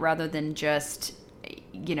on rather than just,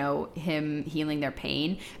 you know, him healing their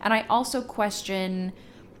pain. And I also question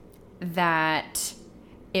that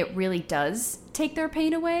it really does take their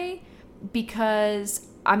pain away, because,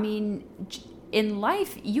 I mean, in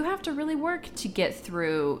life, you have to really work to get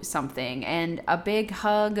through something, and a big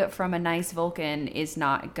hug from a nice Vulcan is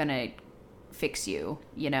not gonna fix you,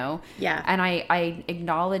 you know? Yeah. And I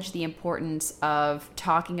acknowledge the importance of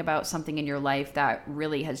talking about something in your life that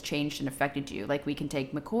really has changed and affected you. Like, we can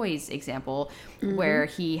take McCoy's example, where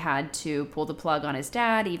he had to pull the plug on his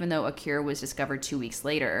dad, even though a cure was discovered 2 weeks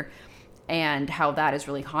later, and how that has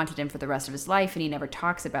really haunted him for the rest of his life, and he never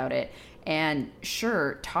talks about it. And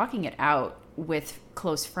sure, talking it out with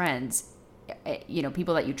close friends, you know,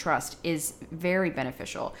 people that you trust, is very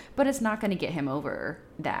beneficial, but it's not going to get him over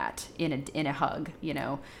that in a hug, you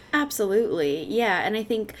know? Absolutely. Yeah. And I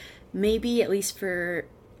think maybe, at least for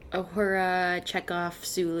Uhura, Chekhov,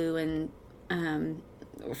 Sulu, and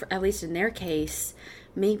at least in their case,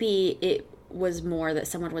 maybe it was more that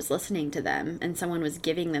someone was listening to them and someone was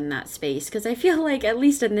giving them that space. Because I feel like, at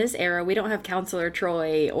least in this era, we don't have Counselor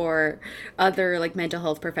Troy or other like mental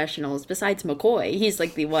health professionals besides McCoy. He's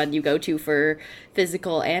like the one you go to for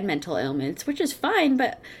physical and mental ailments, which is fine,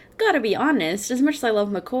 but gotta be honest, as much as I love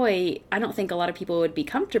McCoy, I don't think a lot of people would be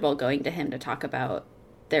comfortable going to him to talk about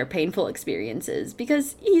their painful experiences,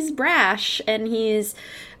 because he's brash and his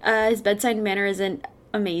bedside manner isn't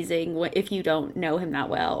amazing if you don't know him that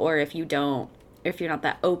well, or if you're not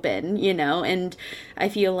that open, you know. And I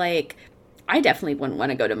feel like I definitely wouldn't want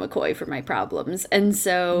to go to McCoy for my problems, and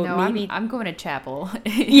so No, maybe I'm going to chapel.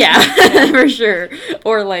 yeah, for sure,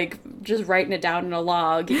 or like just writing it down in a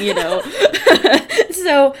log, you know.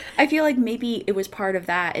 So I feel like maybe it was part of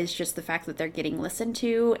that, is just the fact that they're getting listened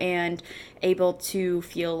to and able to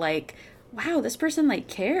feel like, wow, this person like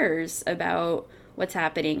cares about what's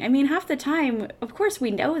happening. I mean, half the time, of course,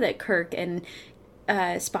 we know that Kirk and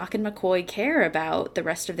Spock and McCoy care about the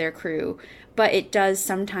rest of their crew, but it does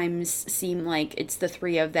sometimes seem like it's the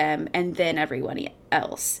three of them and then everyone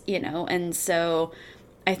else, you know? And so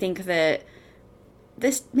I think that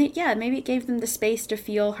this, yeah, maybe it gave them the space to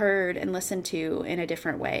feel heard and listened to in a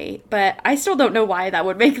different way. But I still don't know why that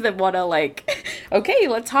would make them want to, like, okay,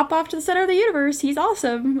 let's hop off to the center of the universe. He's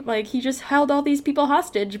awesome. Like, he just held all these people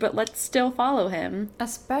hostage, but let's still follow him.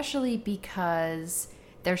 Especially because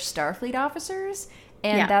they're Starfleet officers,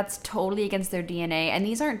 and that's totally against their DNA. And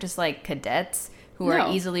these aren't just, like, cadets who are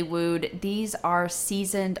easily wooed. These are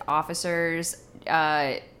seasoned officers.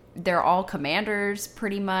 They're all commanders,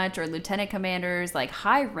 pretty much, or lieutenant commanders, like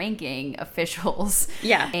high-ranking officials.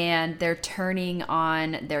 Yeah. And they're turning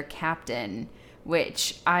on their captain,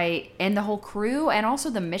 and the whole crew, and also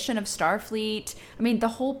the mission of Starfleet. I mean, the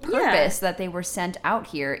whole purpose that they were sent out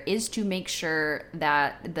here is to make sure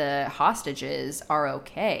that the hostages are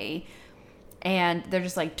okay. And they're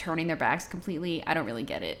just, like, turning their backs completely. I don't really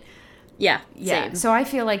get it. Yeah. Same. So I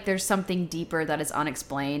feel like there's something deeper that is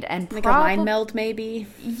unexplained, and like a mind meld, maybe.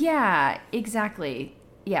 Yeah, exactly.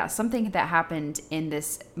 Yeah, something that happened in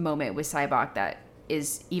this moment with Sybok that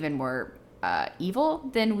is even more evil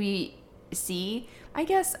than we see. I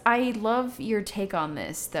guess I love your take on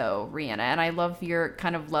this, though, Rihanna, and I love your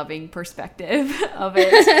kind of loving perspective of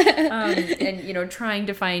it, and, you know, trying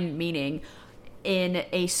to find meaning in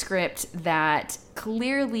a script that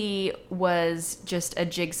clearly was just a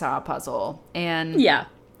jigsaw puzzle. And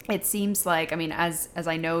it seems like, I mean, as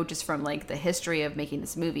I know just from, like, the history of making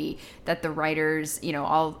this movie, that the writers, you know,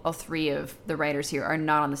 all three of the writers here are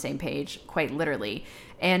not on the same page, quite literally.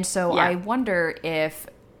 And so I wonder if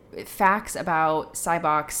facts about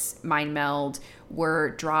Sybok's mind meld were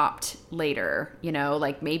dropped later, you know,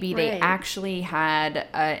 like maybe they actually had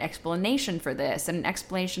an explanation for this, and an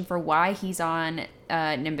explanation for why he's on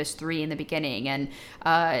Nimbus 3 in the beginning, and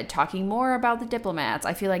talking more about the diplomats.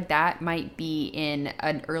 I feel like that might be in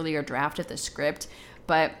an earlier draft of the script,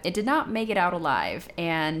 but it did not make it out alive.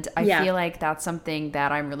 And I feel like that's something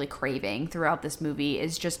that I'm really craving throughout this movie,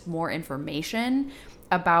 is just more information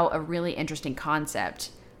about a really interesting concept.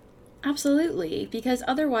 Absolutely, because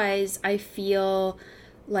otherwise I feel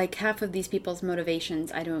like half of these people's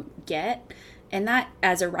motivations I don't get, and that,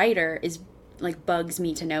 as a writer, is like bugs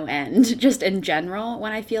me to no end. Just in general,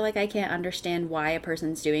 when I feel like I can't understand why a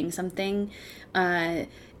person's doing something,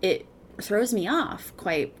 it throws me off,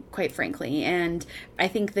 quite frankly. And I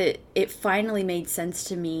think that it finally made sense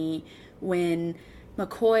to me when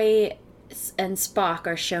McCoy and Spock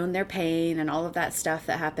are shown their pain and all of that stuff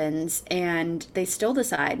that happens, and they still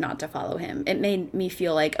decide not to follow him. It made me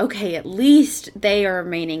feel like, okay, at least they are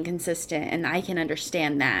remaining consistent, and I can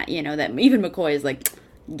understand that, you know, that even McCoy is like,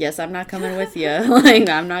 guess I'm not coming with you. Like,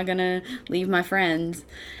 I'm not gonna leave my friends.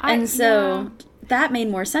 And so that made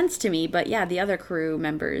more sense to me. But yeah, the other crew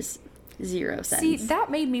members 0 sense. See, that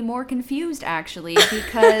made me more confused, actually,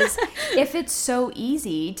 because if it's so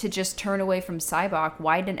easy to just turn away from Cybok,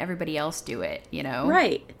 why didn't everybody else do it, you know?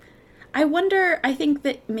 Right. I think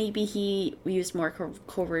that maybe he used more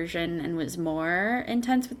coercion and was more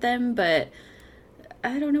intense with them, but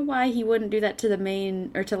I don't know why he wouldn't do that to the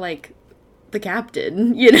main, or to, like, the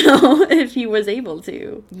captain, you know, if he was able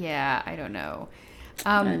to. Yeah, I don't know.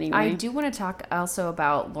 Anyway. I do want to talk also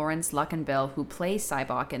about Lawrence Luckinbill, who plays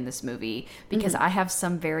Cybok in this movie, because I have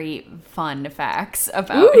some very fun facts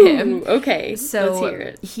about him. Okay, So let's hear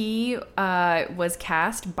it. he was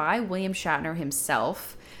cast by William Shatner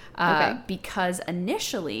himself because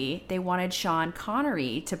initially they wanted Sean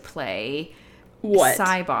Connery to play What?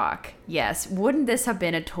 Cybok. Yes. Wouldn't this have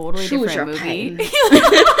been a totally different movie?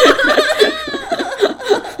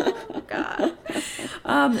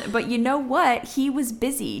 But you know what? He was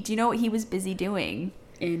busy. Do you know what he was busy doing?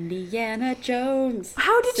 Indiana Jones.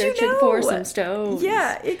 How did you Searching know? for some stones.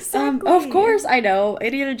 Yeah, exactly. Of course I know.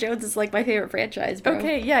 Indiana Jones is like my favorite franchise, bro.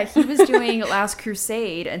 Okay, yeah, he was doing Last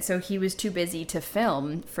Crusade, and so he was too busy to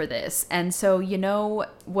film for this. And so, you know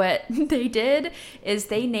what they did is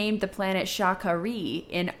they named the planet Shakari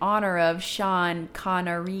in honor of Sean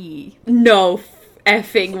Connery. No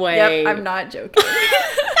effing way. Yep, I'm not joking.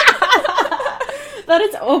 That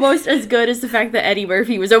is almost as good as the fact that Eddie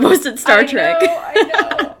Murphy was almost in Star Trek.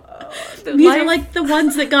 I know. These are like the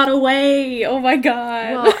ones that got away. Oh my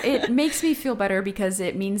god. Well, it makes me feel better because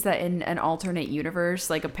it means that in an alternate universe,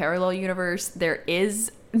 like a parallel universe, there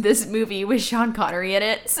is this movie with Sean Connery in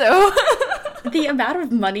it. So the amount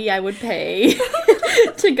of money I would pay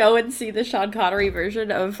to go and see the Sean Connery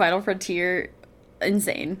version of Final Frontier,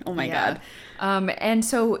 insane. Oh my god. And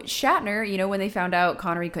so Shatner, you know, when they found out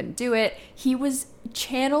Connery couldn't do it, he was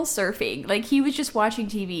channel surfing. Like, he was just watching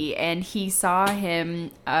TV and he saw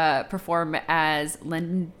him perform as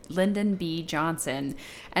Lyndon B. Johnson.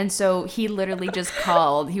 And so he literally just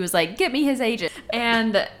called. He was like, get me his agent.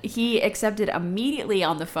 And he accepted immediately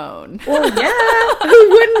on the phone. Well, yeah. Who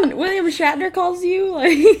wouldn't? William Shatner calls you?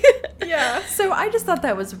 Like, yeah. So I just thought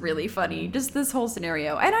that was really funny, just this whole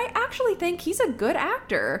scenario. And I actually think he's a good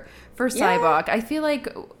actor for Cybok. I feel like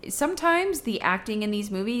sometimes the acting in these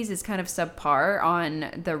movies is kind of subpar on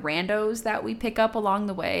the randos that we pick up along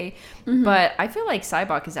the way. Mm-hmm. But I feel like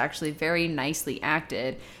Cybok is actually very nicely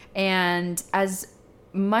acted. And as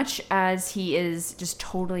much as he is just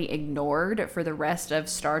totally ignored for the rest of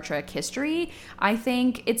Star Trek history, I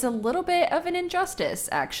think it's a little bit of an injustice,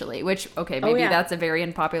 actually. Which, okay, maybe that's a very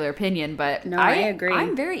unpopular opinion, but no, I agree.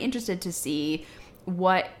 I'm very interested to see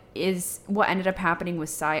what ended up happening with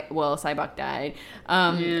Cybok died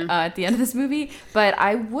at the end of this movie, but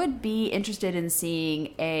I would be interested in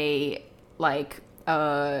seeing a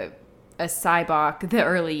Cybok the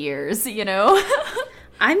early years, you know.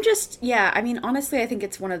 I mean, honestly, I think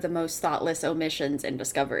it's one of the most thoughtless omissions in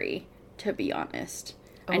Discovery, to be honest.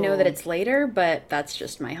 I know that it's later, but that's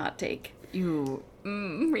just my hot take.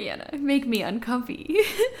 Rihanna, make me uncomfy.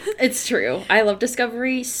 It's true. I love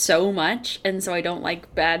Discovery so much, and so I don't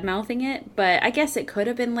like bad-mouthing it, but I guess it could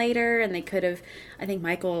have been later, and they could have, I think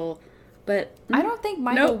Michael, but... I don't think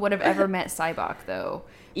Michael would have ever met Cybok, though,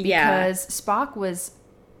 because Spock was...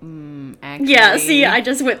 actually... Yeah, see, I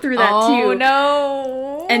just went through that too. Oh,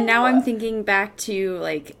 no! And now I'm thinking back to,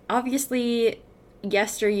 like, obviously,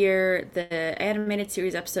 yesteryear, the animated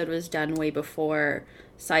series episode was done way before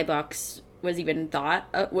Cybok's was even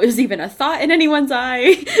a thought in anyone's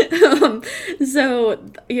eye. So,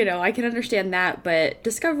 you know, I can understand that, but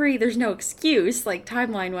Discovery, there's no excuse, like,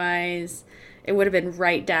 timeline-wise, it would have been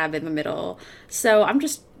right dab in the middle. So I'm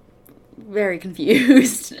just very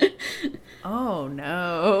confused. Oh,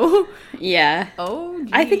 no. Yeah. Oh, geez.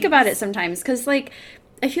 I think about it sometimes, because, like,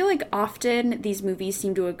 I feel like often these movies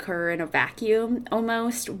seem to occur in a vacuum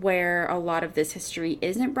almost, where a lot of this history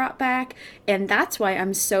isn't brought back. And that's why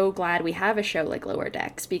I'm so glad we have a show like Lower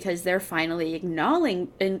Decks, because they're finally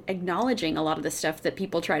acknowledging a lot of the stuff that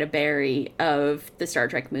people try to bury of the Star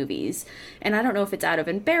Trek movies. And I don't know if it's out of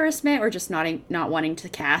embarrassment or just not wanting to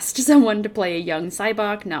cast someone to play a young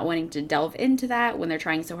Cybok, not wanting to delve into that when they're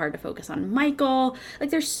trying so hard to focus on Michael.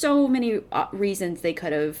 Like, there's so many reasons they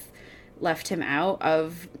could have left him out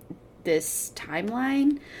of this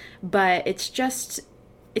timeline, but it's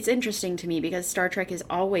interesting to me because Star Trek is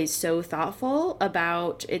always so thoughtful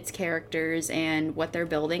about its characters and what they're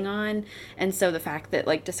building on, and so the fact that,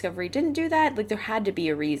 like, Discovery didn't do that, like, there had to be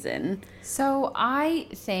a reason. So I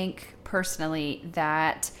think personally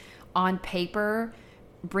that on paper,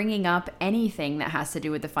 bringing up anything that has to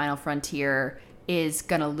do with the Final Frontier is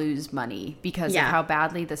gonna lose money because of how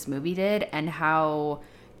badly this movie did and how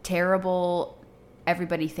terrible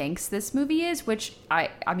everybody thinks this movie is, which I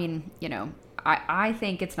mean, you know, I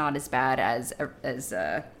think it's not as bad as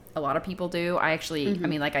a lot of people do. I actually, I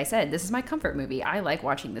mean, like I said, this is my comfort movie. I like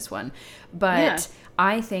watching this one. But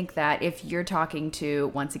I think that if you're talking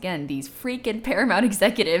to, once again, these freaking Paramount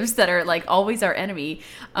executives that are like always our enemy,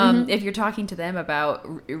 if you're talking to them about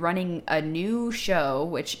running a new show,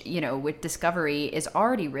 which, you know, with Discovery is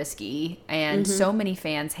already risky and so many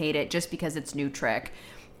fans hate it just because it's new Trek.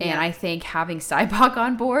 And I think having Cybok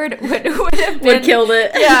on board would have been... Would killed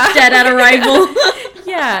it. Yeah. Dead at arrival.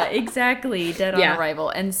 Yeah, exactly. Dead on arrival.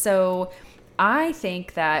 And so I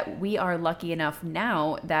think that we are lucky enough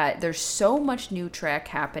now that there's so much new Trek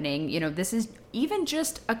happening. You know, this is even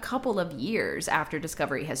just a couple of years after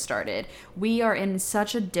Discovery has started. We are in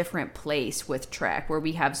such a different place with Trek where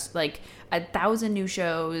we have like 1,000 new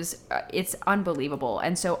shows. It's unbelievable.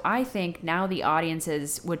 And so I think now the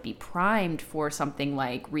audiences would be primed for something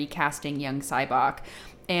like recasting young Cybok.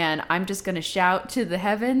 And I'm just going to shout to the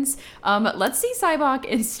heavens, let's see Cybok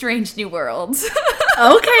in Strange New Worlds.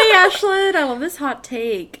 Okay, Ashlyn, I love this hot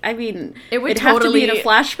take. I mean, it'd totally have to be in a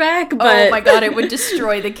flashback, but... Oh my god, it would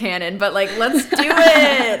destroy the canon, but like, let's do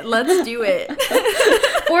it! Let's do it.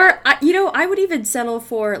 Or, you know, I would even settle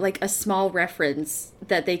for like a small reference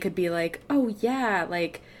that they could be like, oh yeah,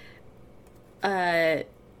 like, hey,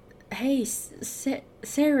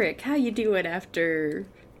 Sarek, how you doing after...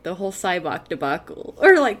 the whole Cybok debacle,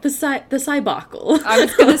 or like the Cybocle. I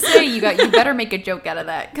was gonna say you better make a joke out of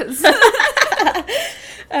that because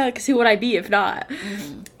who would I be if not?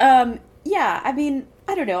 Yeah, I mean,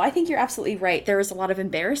 I don't know. I think you're absolutely right. There was a lot of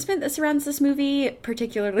embarrassment that surrounds this movie,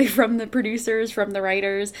 particularly from the producers, from the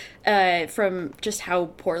writers, from just how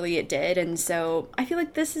poorly it did. And so I feel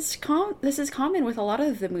like this is common with a lot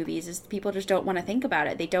of the movies, is people just don't want to think about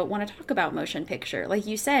it. They don't want to talk about motion picture. Like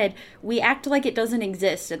you said, we act like it doesn't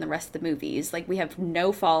exist in the rest of the movies. Like we have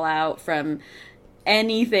no fallout from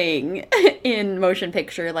anything in motion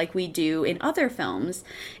picture like we do in other films.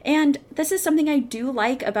 And this is something I do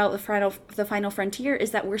like about the Final Frontier,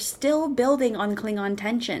 is that we're still building on Klingon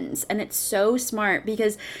tensions, and it's so smart,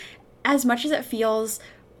 because as much as it feels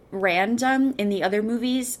random in the other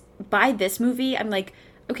movies, by this movie I'm like,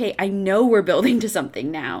 okay, I know we're building to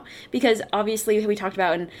something now, because obviously we talked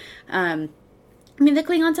about, and I mean, the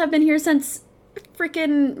Klingons have been here since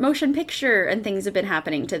freaking motion picture, and things have been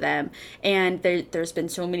happening to them, and there's been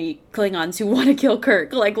so many Klingons who want to kill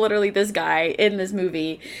Kirk. Like literally this guy in this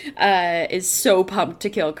movie is so pumped to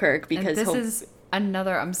kill Kirk because this is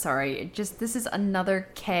another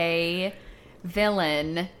K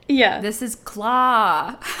villain. Yeah, this is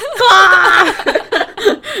Claw.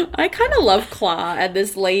 I kind of love Claw and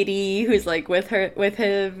this lady who's like with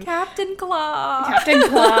him, Captain Claw.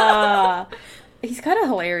 He's kind of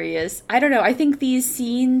hilarious. I don't know. I think these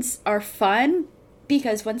scenes are fun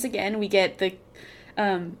because once again we get the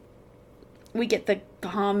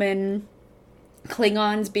common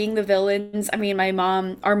Klingons being the villains. I mean,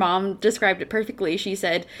 our mom described it perfectly. She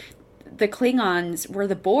said the Klingons were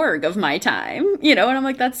the Borg of my time, you know, and I'm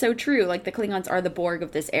like, that's so true. Like the Klingons are the Borg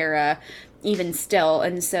of this era, even still.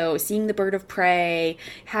 And so seeing the bird of prey,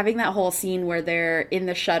 having that whole scene where they're in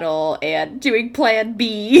the shuttle and doing plan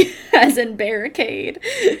B as in barricade,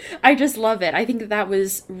 I just love it. I think that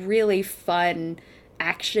was really fun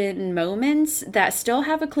action moments that still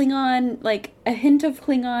have a Klingon, like a hint of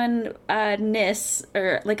Klingon-ness,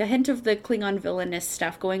 or like a hint of the Klingon villainous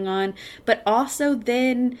stuff going on, but also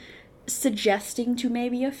then suggesting to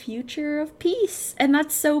maybe a future of peace. And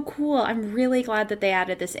that's so cool. I'm really glad that they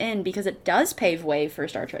added this in because it does pave way for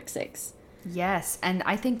Star Trek VI. Yes, and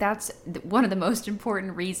I think that's one of the most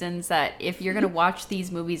important reasons that if you're going to watch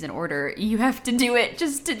these movies in order, you have to do it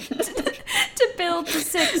just to build to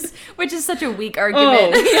 6, which is such a weak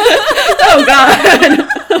argument. Oh God.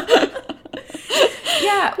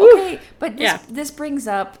 Yeah, okay, but this brings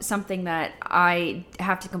up something that I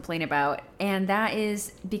have to complain about, and that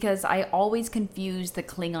is because I always confuse the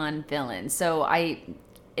Klingon villains. So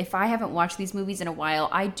if I haven't watched these movies in a while,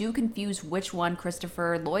 I do confuse which one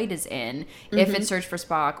Christopher Lloyd is in, if it's Search for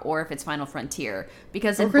Spock or if it's Final Frontier. Or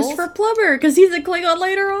Christopher Plummer, because he's a Klingon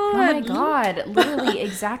later on. Oh my God, literally,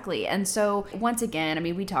 exactly. And so, once again, I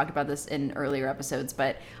mean, we talked about this in earlier episodes,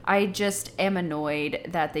 but I just am annoyed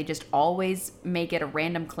that they just always make it a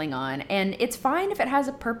random Klingon. And it's fine if it has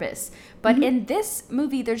a purpose, but in this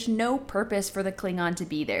movie, there's no purpose for the Klingon to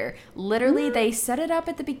be there. Literally, they set it up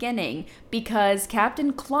at the beginning because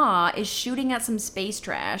Captain Claw is shooting at some space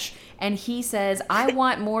trash, and he says, I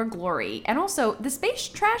want more glory. And also, the space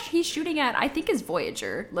trash he's shooting at, I think, is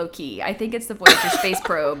Voyager, low-key. I think it's the Voyager space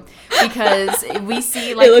probe, because we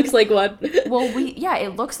see, like... It looks like one. Well,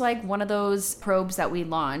 it looks like one of those probes that we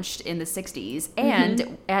launched in the 60s.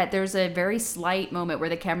 And there's a very slight moment where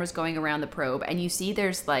the camera's going around the probe, and you see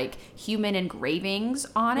there's, like, human engravings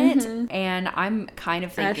on it. And I'm kind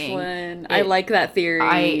of thinking... Ashlyn, I like that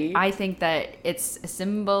theory. I think that it's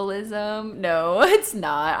symbolism. No, it's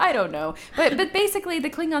not. I don't know. But basically, the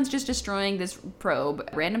Klingons just destroying this probe,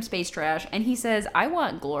 random space trash, and he says, I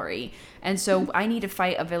want glory. And so I need to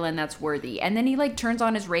fight a villain that's worthy. And then he, like, turns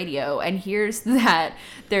on his radio and hears that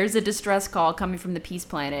there's a distress call coming from the Peace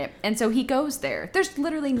Planet. And so he goes there. There's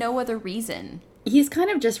literally no other reason. He's kind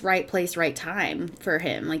of just right place, right time for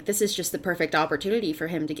him. Like, this is just the perfect opportunity for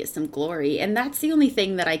him to get some glory. And that's the only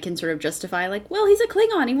thing that I can sort of justify. Like, well, he's a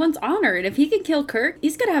Klingon. He wants honor. And if he can kill Kirk,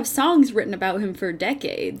 he's going to have songs written about him for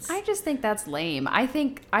decades. I just think that's lame. I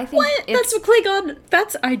think what? That's what Klingon...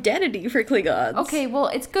 That's identity for Klingons. Okay, well,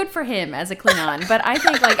 it's good for him as a Klingon. But I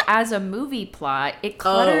think, like, as a movie plot, it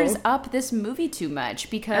clutters up this movie too much.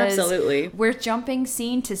 Because absolutely, we're jumping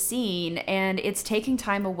scene to scene. And it's taking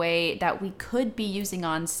time away that we could be using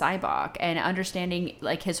on Cybok and understanding,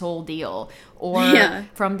 like, his whole deal, or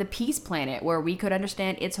from the Peace Planet where we could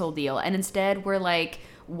understand its whole deal, and instead we're like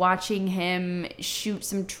watching him shoot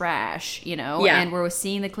some trash, you know, and we're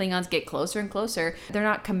seeing the Klingons get closer and closer. They're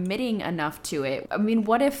not committing enough to it. I mean,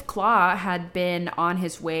 what if Claw had been on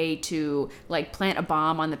his way to, like, plant a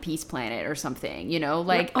bomb on the Peace Planet or something, you know,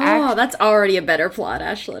 like... that's already a better plot,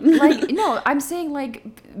 Ashlyn. Like, no, I'm saying,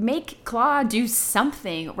 like, make Claw do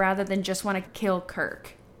something rather than just want to kill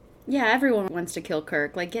Kirk. Yeah, everyone wants to kill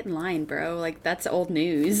Kirk. Like, get in line, bro. Like, that's old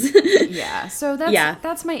news. Yeah, so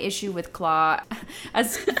that's my issue with Claw.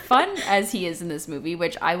 As fun as he is in this movie,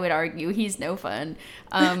 which I would argue he's no fun,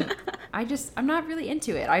 I'm not really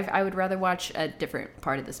into it. I would rather watch a different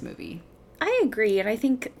part of this movie. I agree, and I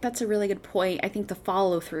think that's a really good point. I think the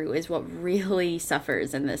follow-through is what really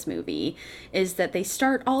suffers in this movie, is that they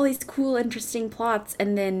start all these cool, interesting plots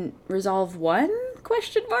and then resolve one?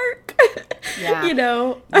 Question mark. Yeah. You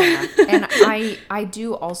know? Yeah. And I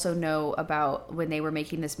do also know about when they were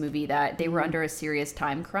making this movie that they were under a serious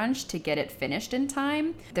time crunch to get it finished in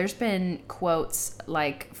time. There's been quotes,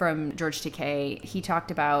 like, from George Takei. He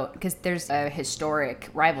talked about, because there's a historic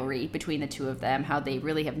rivalry between the two of them, how they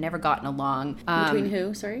really have never gotten along. Between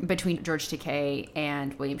who, sorry? Between George Takei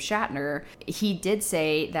and William Shatner. He did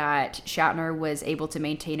say that Shatner was able to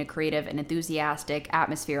maintain a creative and enthusiastic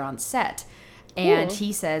atmosphere on set. And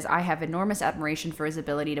he says, I have enormous admiration for his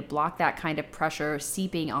ability to block that kind of pressure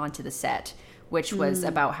seeping onto the set, which was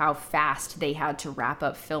about how fast they had to wrap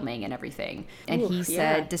up filming and everything. And he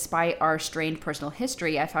said, despite our strained personal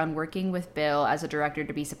history, I found working with Bill as a director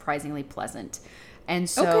to be surprisingly pleasant. And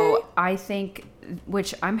so I think,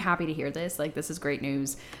 which I'm happy to hear this, like, this is great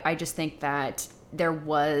news. I just think that there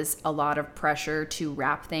was a lot of pressure to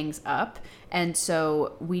wrap things up. And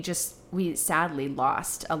so we sadly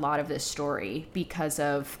lost a lot of this story because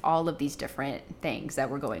of all of these different things that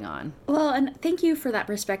were going on. Well, and thank you for that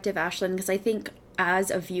perspective, Ashlyn, because I think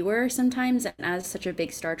as a viewer sometimes, and as such a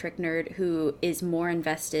big Star Trek nerd who is more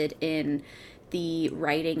invested in the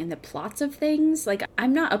writing and the plots of things, like,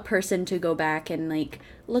 I'm not a person to go back and, like,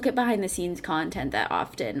 look at behind the scenes content that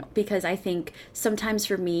often, because I think sometimes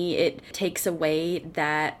for me it takes away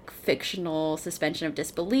that fictional suspension of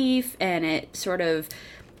disbelief, and it sort of,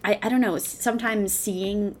 I don't know, sometimes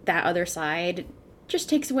seeing that other side just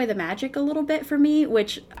takes away the magic a little bit for me,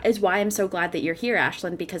 which is why I'm so glad that you're here,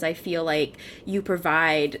 Ashlyn, because I feel like you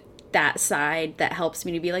provide that side that helps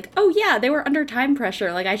me to be like, oh yeah, they were under time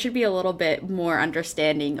pressure. Like, I should be a little bit more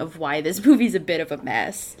understanding of why this movie's a bit of a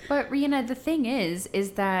mess. But Rihanna, the thing is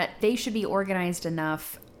that they should be organized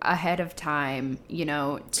enough ahead of time, you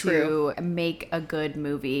know, to make a good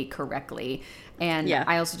movie correctly. And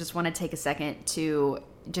I also just want to take a second to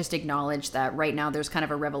just acknowledge that right now there's kind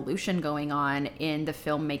of a revolution going on in the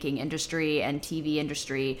filmmaking industry and TV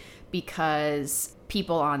industry, because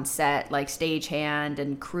people on set, like stagehand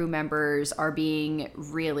and crew members, are being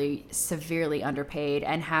really severely underpaid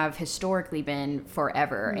and have historically been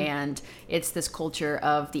forever. And it's this culture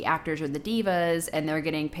of the actors are the divas and they're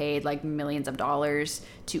getting paid like millions of dollars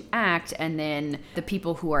to act, and then the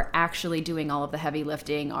people who are actually doing all of the heavy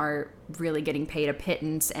lifting are really getting paid a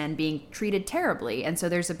pittance and being treated terribly. And so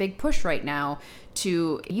there's a big push right now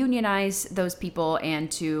to unionize those people and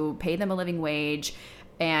to pay them a living wage.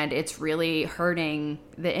 and it's really hurting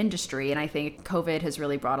the industry. And I think COVID has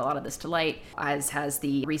really brought a lot of this to light, as has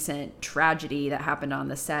the recent tragedy that happened on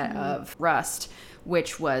the set of Rust,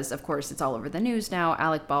 which was, of course, it's all over the news now.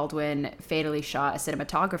 Alec Baldwin fatally shot a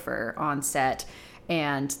cinematographer on set.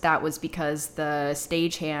 And that was because the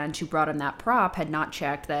stagehand who brought him that prop had not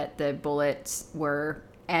checked that the bullets were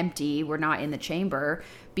empty, were not in the chamber,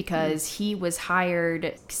 because he was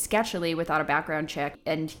hired sketchily without a background check,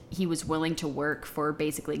 and he was willing to work for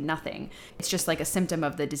basically nothing. It's just like a symptom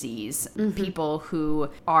of the disease. People who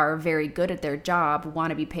are very good at their job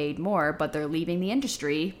want to be paid more, but they're leaving the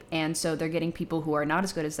industry, and so they're getting people who are not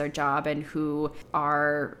as good as their job and who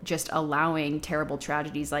are just allowing terrible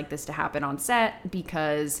tragedies like this to happen on set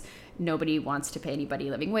because nobody wants to pay anybody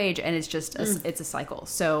a living wage, and it's just it's a cycle.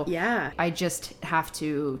 So yeah, I just have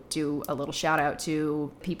to do a little shout out to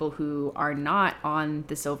people who are not on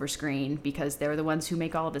the silver screen, because they're the ones who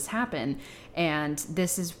make all of this happen. And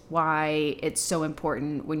this is why it's so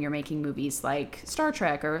important when you're making movies like Star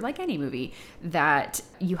Trek or like any movie, that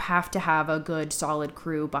you have to have a good solid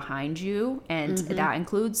crew behind you, and that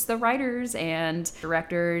includes the writers and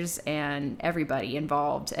directors and everybody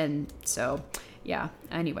involved. And so yeah,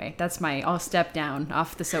 anyway, I'll step down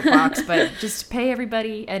off the soapbox, but just pay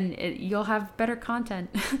everybody and you'll have better content.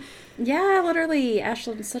 Yeah, literally,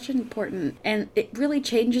 Ashlyn's such an important, and it really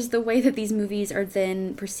changes the way that these movies are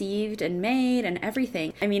then perceived and made and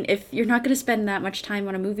everything. I mean, if you're not going to spend that much time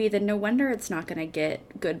on a movie, then no wonder it's not going to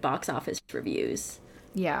get good box office reviews.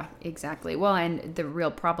 Yeah, exactly. Well, and the real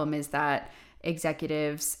problem is that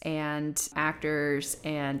executives and actors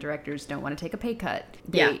and directors don't want to take a pay cut.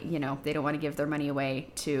 They don't want to give their money away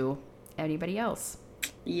to anybody else.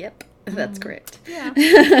 Yep, that's correct. Yeah.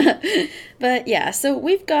 But yeah, so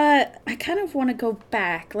I kind of want to go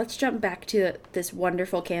back. Let's jump back to this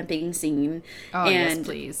wonderful camping scene. Oh, yes,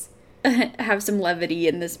 please. Have some levity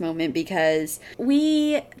in this moment, because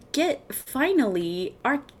we get finally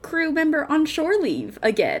our crew member on shore leave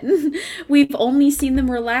again. We've only seen them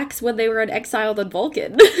relax when they were exiled on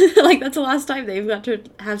Vulcan. Like, that's the last time they've got to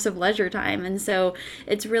have some leisure time. And so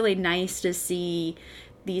it's really nice to see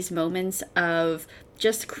these moments of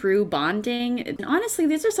just crew bonding. And honestly,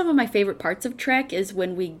 these are some of my favorite parts of Trek, is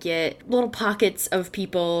when we get little pockets of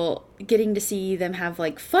people getting to see them have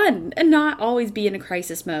like fun and not always be in a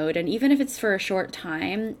crisis mode. And even if it's for a short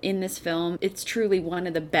time in this film, it's truly one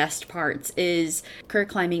of the best parts is Kirk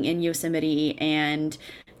climbing in Yosemite and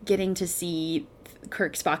getting to see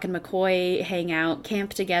Kirk, Spock, and McCoy hang out,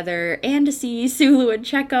 camp together, and to see Sulu and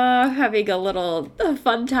Chekhov having a little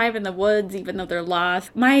fun time in the woods, even though they're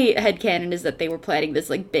lost. My headcanon is that they were planning this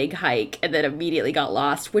like big hike and then immediately got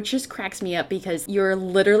lost, which just cracks me up, because you're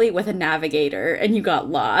literally with a navigator and you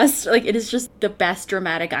got lost. Like, it is just the best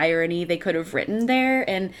dramatic irony they could have written there.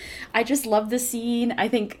 And I just love the scene. I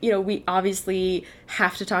think, we obviously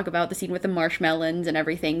have to talk about the scene with the marshmallows and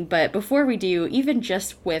everything, but before we do, even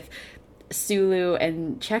just with Sulu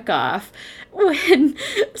and Chekhov, when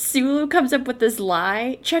Sulu comes up with this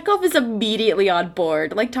lie, Chekhov is immediately on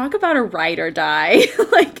board. Like, talk about a ride or die.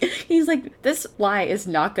 Like, he's like, this lie is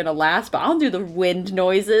not gonna last, but I'll do the wind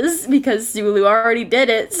noises because Sulu already did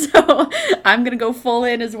it, so I'm gonna go full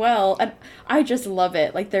in as well. And I just love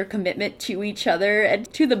it. Like, their commitment to each other and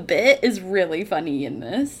to the bit is really funny in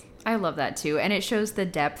this. I love that too. And it shows the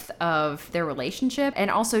depth of their relationship,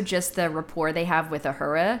 and also just the rapport they have with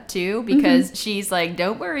Uhura too, because she's like,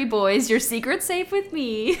 don't worry, boys, your secret's safe with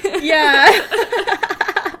me.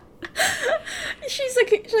 Yeah. She's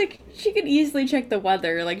like, she could easily check the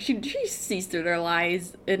weather. Like, she sees through their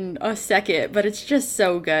lies in a second, but it's just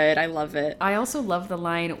so good. I love it. I also love the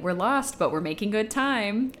line, we're lost, but we're making good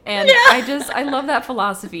time. And yeah. I love that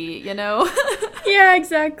philosophy, Yeah,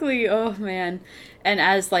 exactly. Oh, man. And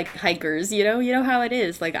as, like, hikers, you know how it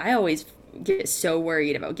is. Like, I always get so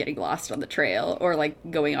worried about getting lost on the trail or,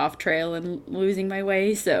 like, going off trail and losing my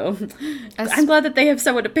way. So I'm glad that they have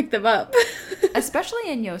someone to pick them up.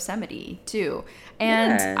 Especially in Yosemite, too.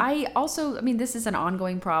 And yeah. This is an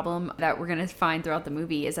ongoing problem that we're going to find throughout the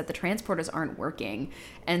movie, is that the transporters aren't working.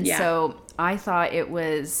 And so I thought it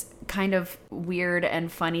was kind of weird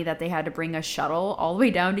and funny that they had to bring a shuttle all the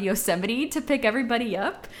way down to Yosemite to pick everybody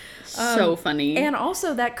up. So funny. And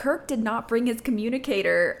also that Kirk did not bring his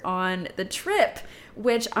communicator on the trip,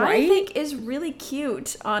 which I think is really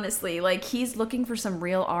cute, honestly. Like, he's looking for some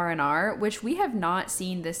real R&R, which we have not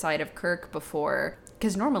seen this side of Kirk before.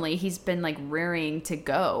 Because normally he's been like rearing to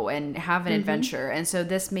go and have an adventure. And so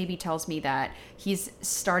this maybe tells me that he's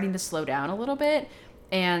starting to slow down a little bit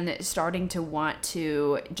and starting to want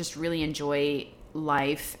to just really enjoy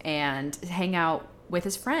life and hang out with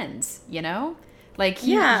his friends, Like,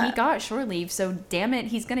 he got shore leave, so damn it,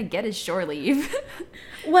 he's gonna get his shore leave.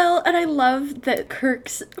 Well, and I love that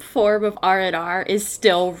Kirk's form of R&R is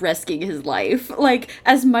still risking his life. Like,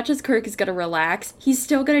 as much as Kirk is gonna relax, he's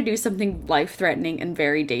still gonna do something life-threatening and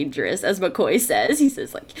very dangerous, as McCoy says. He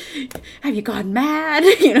says, like, have you gone mad?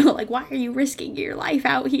 You know, like, why are you risking your life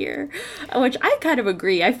out here? Which I kind of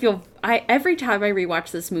agree. Every time I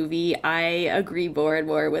rewatch this movie, I agree more and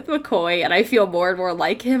more with McCoy, and I feel more and more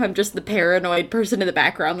like him. I'm just the paranoid person in the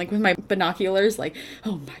background, like with my binoculars, like,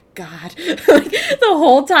 oh my god. Like, the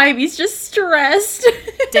whole time he's just stressed.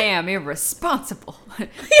 Damn, irresponsible.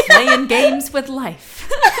 Playing games with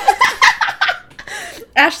life.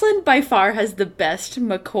 Ashlyn by far has the best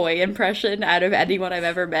McCoy impression out of anyone I've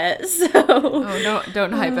ever met. So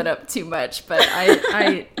don't hype it up too much, but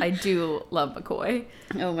I do love McCoy.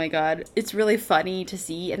 Oh my god, it's really funny to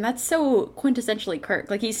see, and that's so quintessentially Kirk.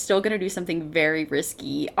 Like, he's still gonna do something very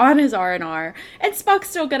risky on his R&R, and Spock's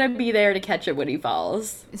still gonna be there to catch him when he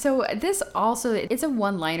falls. So this also, it's a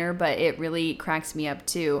one-liner, but it really cracks me up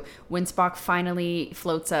too when Spock finally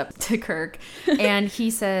floats up to Kirk and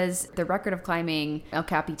he says the record of climbing El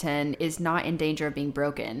Capitan is not in danger of being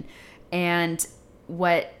broken. And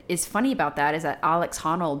what is funny about that is that Alex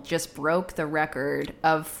Honnold just broke the record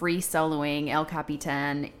of free soloing El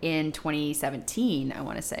Capitan in 2017, I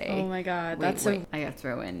want to say. Oh my god, I gotta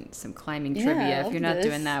throw in some climbing trivia. If you're not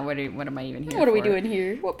doing that, what am I even here for? What are we doing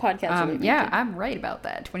here? What podcast are we making? Yeah, I'm right about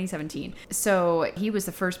that. 2017. So he was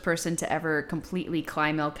the first person to ever completely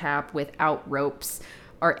climb El Cap without ropes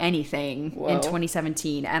or anything in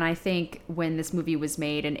 2017. And I think when this movie was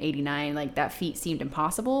made in 89, like, that feat seemed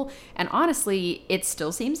impossible. And honestly, it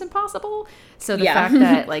still seems impossible. So the fact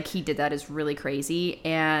that, like, he did that is really crazy.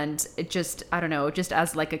 And it just, I don't know, just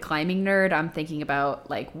as, like, a climbing nerd, I'm thinking about,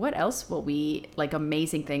 like, what else will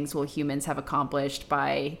amazing things will humans have accomplished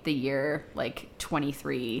by the year, like,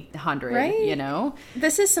 2300, right? You know?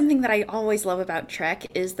 This is something that I always love about Trek,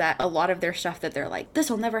 is that a lot of their stuff that they're like,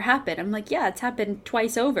 this will never happen. I'm like, yeah, it's happened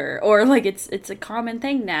twice over, or like it's a common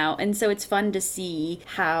thing now. And so it's fun to see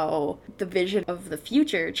how the vision of the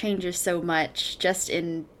future changes so much just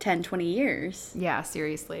in 10-20 years. Yeah,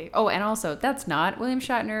 seriously. Oh, and also, that's not William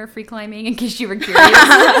Shatner free climbing, in case you were curious.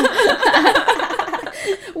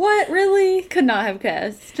 What? Really? Could not have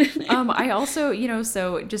guessed. I also,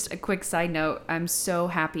 so just a quick side note, I'm so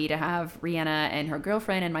happy to have Rihanna and her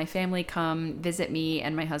girlfriend and my family come visit me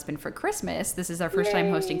and my husband for Christmas. This is our first time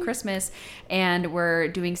hosting Christmas, and we're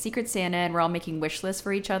doing Secret Santa, and we're all making wish lists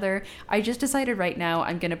for each other. I just decided right now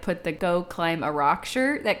I'm going to put the Go Climb a Rock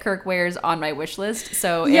shirt that Kirk wears on my wish list.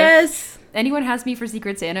 So if anyone has me for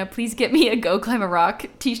Secret Santa, please get me a Go Climb a Rock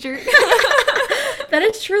t-shirt. That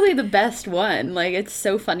is truly the best one. Like, it's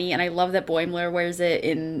so funny, and I love that Boimler wears it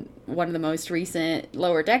in one of the most recent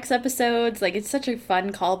Lower Decks episodes. Like, it's such a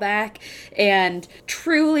fun callback, and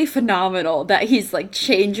truly phenomenal that he's, like,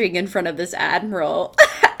 changing in front of this admiral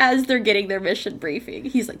as they're getting their mission briefing.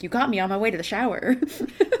 He's like, you got me on my way to the shower.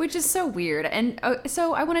 Which is so weird. And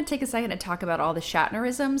so I want to take a second to talk about all the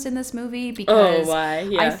Shatnerisms in this movie, because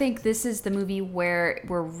I think this is the movie where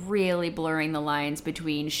we're really blurring the lines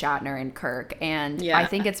between Shatner and Kirk. And I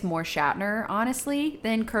think it's more Shatner, honestly,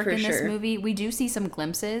 than Kirk in this movie. We do see some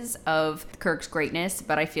glimpses of Kirk's greatness,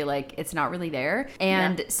 but I feel like it's not really there.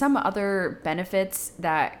 And some other benefits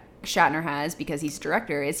that Shatner has, because he's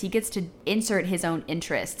director, is he gets to insert his own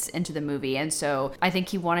interests into the movie. And so I think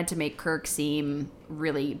he wanted to make Kirk seem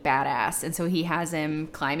really badass, and so he has him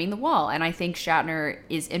climbing the wall, and I think Shatner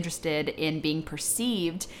is interested in being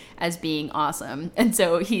perceived as being awesome, and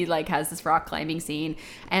so he like has this rock climbing scene.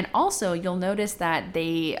 And also you'll notice that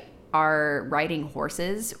they are riding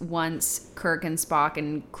horses once Kirk and Spock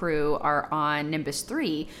and crew are on Nimbus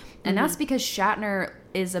 3, and that's because Shatner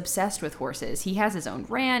is obsessed with horses. He has his own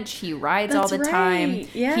ranch, he rides all the time.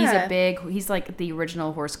 He's like the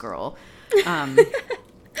original horse girl.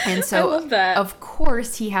 And so, I love that. Of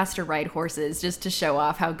course, he has to ride horses just to show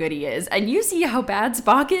off how good he is. And you see how bad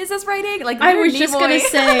Spock is as riding? Like, I was just going to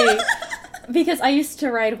say, because I used to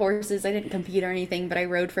ride horses. I didn't compete or anything, but I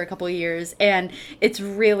rode for a couple of years. And it's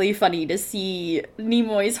really funny to see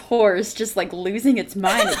Nimoy's horse just, like, losing its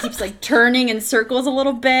mind. It keeps, like, turning in circles a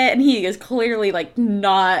little bit. And he is clearly, like,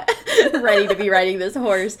 not ready to be riding this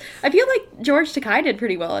horse. I feel like George Takei did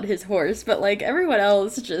pretty well on his horse, but like everyone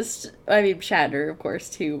else just, I mean, Shatner, of course,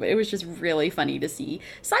 too, but it was just really funny to see.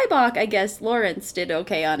 Cybok, I guess Lawrence did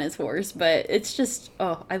okay on his horse, but it's just,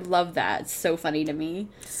 oh, I love that. It's so funny to me.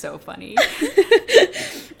 So funny.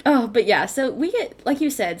 Oh, but yeah, so we get, like you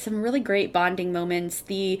said, some really great bonding moments.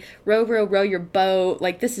 The row, row, row your boat,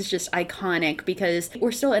 like this is just iconic because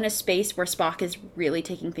we're still in a space where Spock is really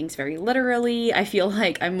taking things very literally. I feel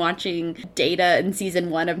like I'm watching Data in season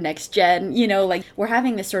 1 of Next Gen, you know, like we're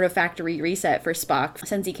having this sort of factory reset for Spock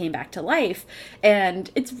since he came back to life. And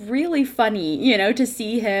it's really funny, you know, to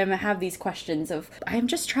see him have these questions of, I'm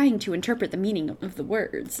just trying to interpret the meaning of the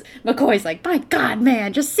words. McCoy's like, my God,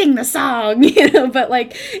 man, just sing the song, you know, but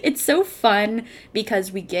like, it's so fun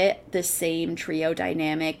because we get the same trio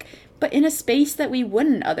dynamic, but in a space that we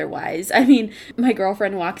wouldn't otherwise. I mean, my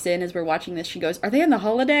girlfriend walks in as we're watching this. She goes, are they on the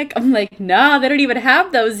holodeck? I'm like, nah, they don't even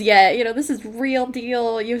have those yet. You know, this is real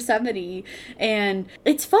deal Yosemite. And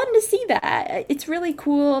it's fun to see that. It's really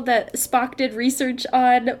cool that Spock did research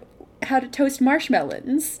on how to toast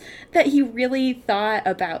marshmallows, that he really thought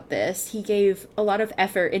about this. He gave a lot of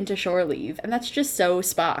effort into shore leave, and that's just so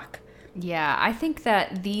Spock. Yeah, I think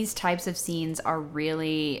that these types of scenes are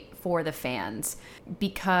really for the fans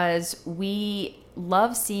because we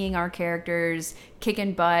love seeing our characters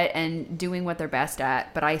kicking butt and doing what they're best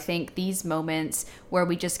at. But I think these moments where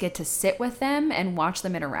we just get to sit with them and watch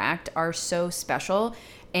them interact are so special.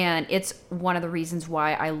 And it's one of the reasons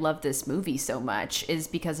why I love this movie so much is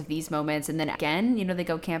because of these moments. And then again, you know, they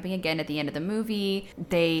go camping again at the end of the movie.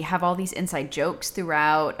 They have all these inside jokes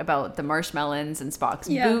throughout about the marshmallows and Spock's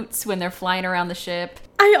boots when they're flying around the ship.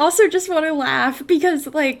 I also just want to laugh because,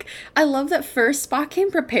 like, I love that first Spock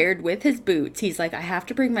came prepared with his boots. He's like, I have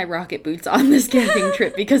to bring my rocket boots on this camping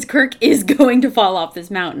trip because Kirk is going to fall off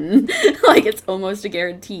this mountain. Like, it's almost a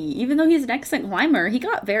guarantee. Even though he's an excellent climber, he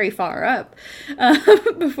got very far up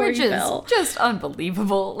before he fell. Which is just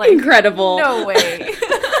unbelievable. Like, incredible. No way.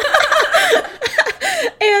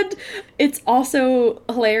 And it's also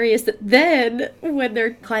hilarious that then when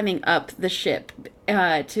they're climbing up the ship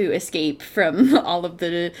to escape from all of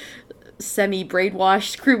the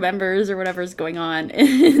semi-brainwashed crew members or whatever's going on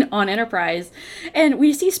on Enterprise, and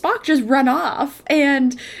we see Spock just run off,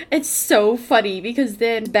 and it's so funny because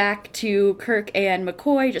then back to Kirk and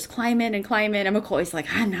McCoy just climb in, and McCoy's like,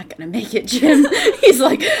 I'm not gonna make it, Jim. He's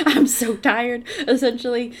like, I'm so tired,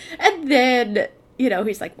 essentially. And then, you know,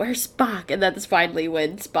 he's like, where's Spock? And that's finally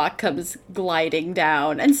when Spock comes gliding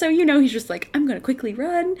down. And so, you know, he's just like, I'm going to quickly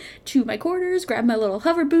run to my quarters, grab my little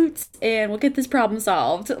hover boots, and we'll get this problem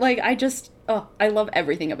solved. Like, I love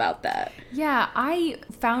everything about that. Yeah, I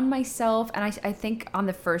found myself, and I think on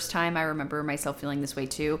the first time I remember myself feeling this way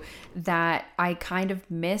too, that I kind of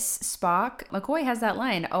miss Spock. McCoy has that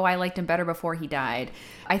line, oh, I liked him better before he died.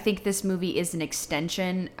 I think this movie is an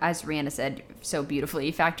extension, as Rihanna said so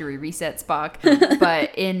beautifully, factory reset Spock.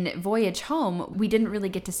 But in Voyage Home, we didn't really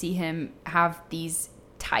get to see him have these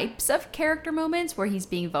types of character moments where he's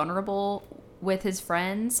being vulnerable with his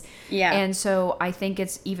friends. Yeah. And so I think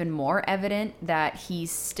it's even more evident that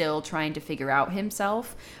he's still trying to figure out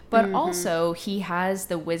himself, but also he has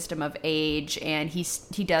the wisdom of age, and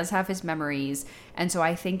he does have his memories. And so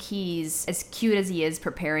I think he's, as cute as he is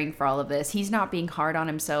preparing for all of this, he's not being hard on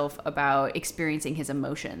himself about experiencing his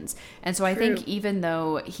emotions. And so I think even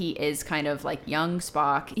though he is kind of like young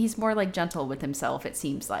Spock, he's more like gentle with himself, it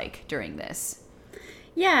seems like, during this.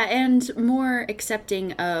 Yeah, and more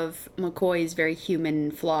accepting of McCoy's very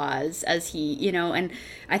human flaws as he, you know, and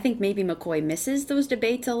I think maybe McCoy misses those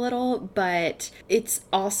debates a little, but it's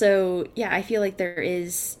also, yeah, I feel like there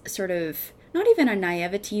is sort of not even a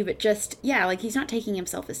naivety, but just, yeah, like he's not taking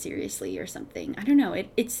himself as seriously or something. I don't know.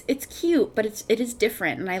 It's cute, but it is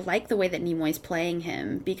different. And I like the way that Nimoy's playing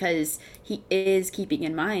him because he is keeping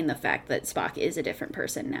in mind the fact that Spock is a different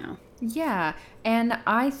person now. Yeah, and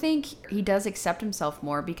I think he does accept himself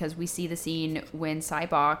more because we see the scene when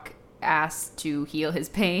Cybok asks to heal his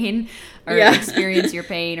pain or experience your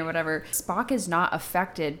pain or whatever. Spock is not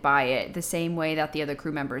affected by it the same way that the other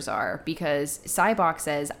crew members are, because Cybok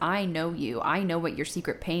says, I know you. I know what your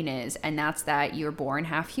secret pain is, and that's that you're born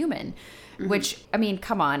half human. Which, I mean,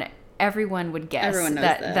 come on. Everyone would guess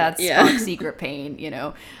that's Spock's secret pain, you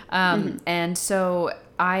know? And so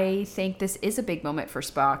I think this is a big moment for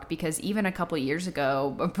Spock because even a couple of years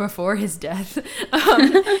ago, before his death,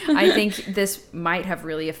 I think this might have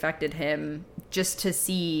really affected him just to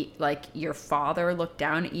see like your father look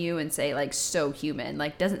down at you and say like so human,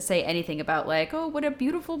 like doesn't say anything about like, oh, what a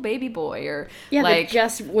beautiful baby boy, or like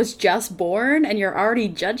was just born and you're already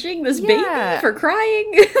judging this baby for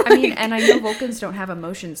crying. I mean, and I know Vulcans don't have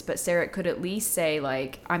emotions, but Sarah could at least say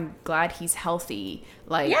like, I'm glad he's healthy.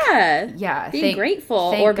 Like, be grateful,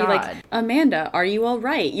 or be like, Amanda, are you all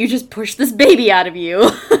right? You just pushed this baby out of you.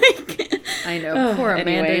 I know, poor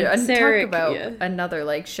Amanda. Anyway, and Sarah, talk about another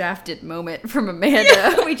like shafted moment from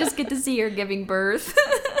Amanda. We just get to see her giving birth.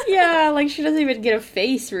 Yeah, like she doesn't even get a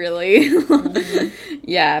face, really. Mm-hmm.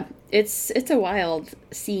 Yeah, it's a wild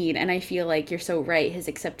scene, and I feel like you're so right. His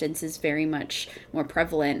acceptance is very much more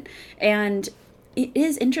prevalent, and it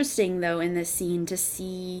is interesting, though, in this scene to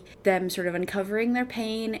see them sort of uncovering their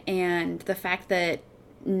pain and the fact that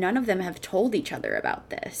none of them have told each other about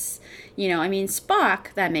this. You know, I mean,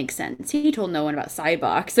 Spock, that makes sense. He told no one about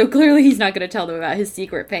Sybok, so clearly he's not going to tell them about his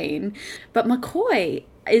secret pain. But McCoy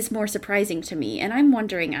is more surprising to me, and I'm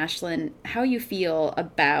wondering, Ashlyn, how you feel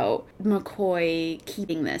about McCoy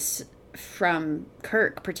keeping this from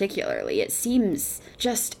Kirk particularly. It seems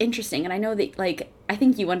just interesting, and I know that, like, I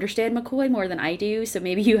think you understand McCoy more than I do, so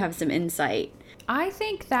maybe you have some insight. I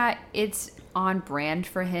think that it's on brand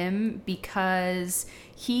for him because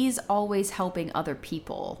he's always helping other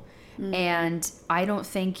people. And I don't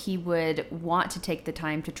think he would want to take the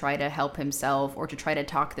time to try to help himself or to try to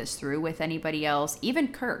talk this through with anybody else, even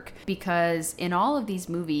Kirk, because in all of these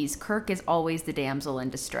movies, Kirk is always the damsel in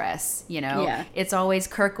distress, you know? Yeah. It's always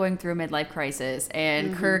Kirk going through a midlife crisis,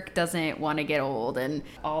 and Kirk doesn't want to get old and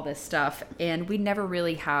all this stuff. And we never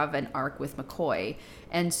really have an arc with McCoy.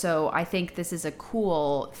 And so I think this is a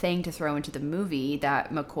cool thing to throw into the movie,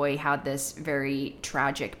 that McCoy had this very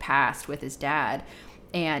tragic past with his dad.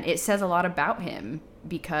 And it says a lot about him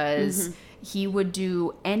because he would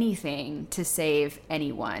do anything to save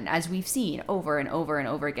anyone, as we've seen over and over and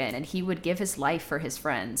over again. And he would give his life for his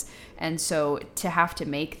friends. And so to have to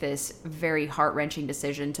make this very heart-wrenching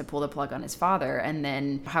decision to pull the plug on his father and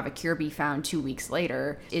then have a cure be found 2 weeks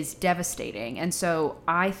later is devastating. And so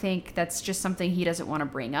I think that's just something he doesn't want to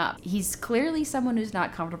bring up. He's clearly someone who's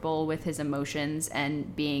not comfortable with his emotions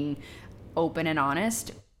and being open and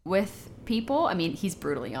honest with people. I mean, he's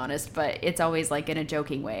brutally honest, but it's always like in a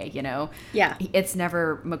joking way, you know? Yeah. It's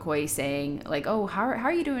never McCoy saying like, oh, how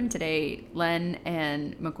are you doing today, Len?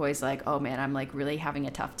 And McCoy's like, oh man, I'm like really having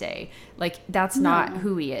a tough day. Like, that's not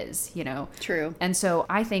who he is, you know? True. And so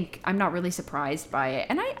I think I'm not really surprised by it.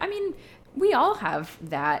 And I mean, we all have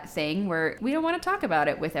that thing where we don't want to talk about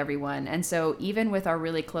it with everyone. And so even with our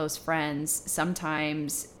really close friends,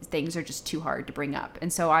 sometimes things are just too hard to bring up.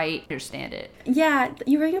 And so I understand it. Yeah,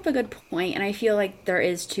 you bring up a good point. And I feel like there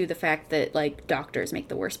is too the fact that like doctors make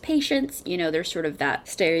the worst patients. You know, there's sort of that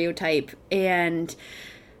stereotype. And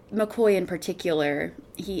McCoy in particular,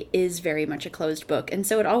 he is very much a closed book. And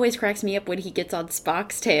so it always cracks me up when he gets on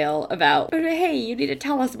Spock's tail about, hey, you need to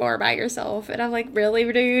tell us more about yourself. And I'm like,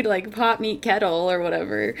 really, dude? Like, pot, meat, kettle, or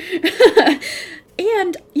whatever.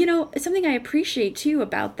 And, you know, something I appreciate, too,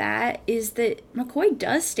 about that is that McCoy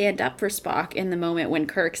does stand up for Spock in the moment when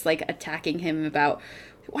Kirk's, like, attacking him about,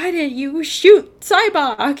 why did you shoot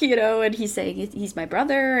Sybok, you know? And he's saying he's my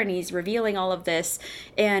brother, and he's revealing all of this.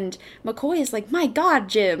 And McCoy is like, my God,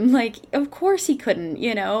 Jim, like, of course he couldn't,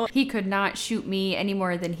 you know? He could not shoot me any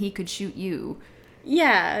more than he could shoot you.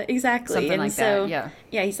 Yeah, exactly. Something and like so, that, yeah.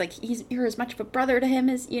 Yeah, he's like, you're as much of a brother to him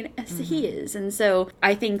as, you know, as he is. And so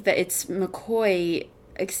I think that it's McCoy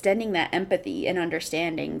extending that empathy and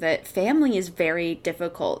understanding that family is very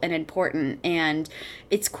difficult and important, and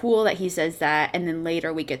it's cool that he says that. And then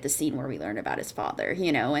later we get the scene where we learn about his father,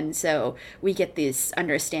 you know, and so we get this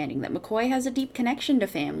understanding that McCoy has a deep connection to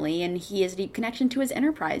family, and he has a deep connection to his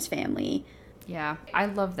Enterprise family. Yeah, I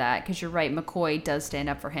love that, because you're right, McCoy does stand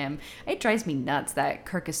up for him. It drives me nuts that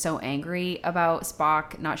Kirk is so angry about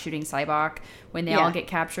Spock not shooting Sybok when they all get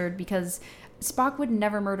captured, because Spock would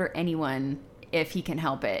never murder anyone if he can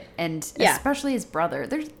help it, and especially his brother.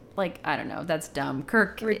 There's like, I don't know, that's dumb.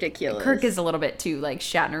 Ridiculous. Kirk is a little bit too like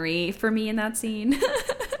Shatner-y for me in that scene.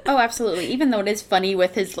 Oh, absolutely. Even though it is funny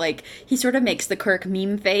with his, like, he sort of makes the Kirk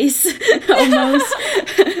meme face almost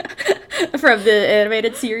from the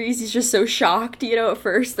animated series. He's just so shocked, you know, at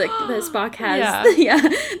first that Spock has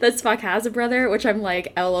that Spock has a brother, which I'm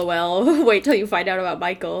like, LOL. Wait till you find out about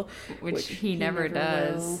Michael, which he never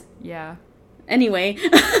does. Will. Yeah. Anyway,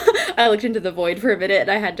 I looked into the void for a minute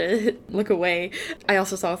and I had to look away. I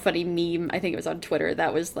also saw a funny meme, I think it was on Twitter,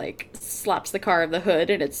 that was like, slaps the car of the hood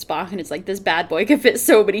and it's Spock, and it's like, this bad boy could fit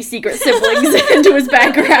so many secret siblings into his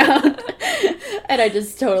background. And I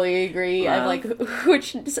just totally agree. Wow. I'm like,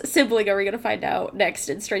 which sibling are we going to find out next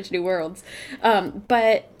in Strange New Worlds?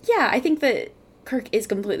 But yeah, I think that Kirk is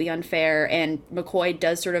completely unfair, and McCoy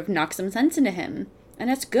does sort of knock some sense into him. And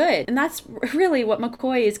that's good. And that's really what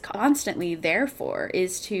McCoy is constantly there for,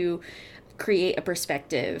 is to create a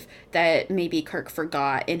perspective that maybe Kirk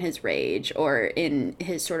forgot in his rage or in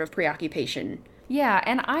his sort of preoccupation. Yeah,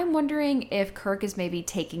 and I'm wondering if Kirk is maybe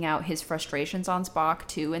taking out his frustrations on Spock,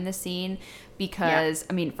 too, in this scene. Because,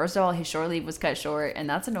 I mean, first of all, his shore leave was cut short, and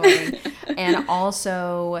that's annoying. And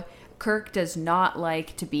also, Kirk does not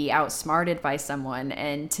like to be outsmarted by someone,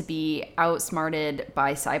 and to be outsmarted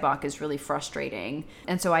by Sybok is really frustrating.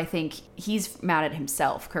 And so I think he's mad at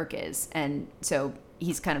himself, Kirk is. And so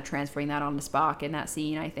he's kind of transferring that onto Spock in that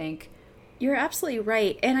scene, I think. You're absolutely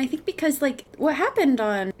right. And I think because, like, what happened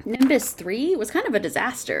on Nimbus 3 was kind of a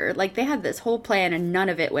disaster. Like, they had this whole plan and none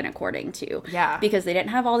of it went according to. Yeah. Because they didn't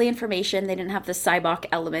have all the information. They didn't have the Sybok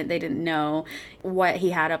element. They didn't know what he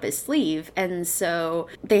had up his sleeve. And so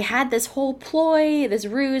they had this whole ploy, this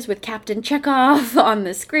ruse with Captain Chekhov on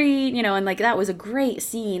the screen, you know, and, like, that was a great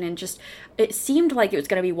scene. And just, it seemed like it was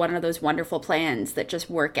going to be one of those wonderful plans that just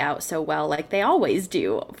work out so well, like they always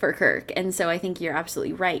do for Kirk. And so I think you're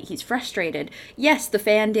absolutely right. He's frustrated. Yes, the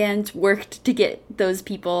fan dance worked to get those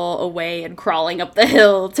people away and crawling up the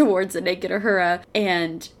hill towards the naked Uhura.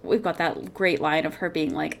 And we've got that great line of her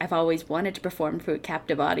being like, I've always wanted to perform for a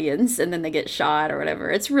captive audience, and then they get shot or whatever.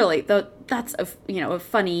 It's really, that's a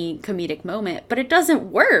funny comedic moment, but it doesn't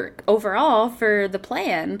work overall for the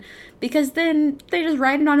plan, because then they're just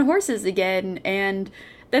riding on horses again, and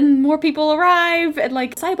then more people arrive, and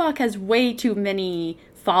like Sybok has way too many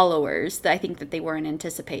followers that I think that they weren't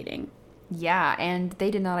anticipating. Yeah, and they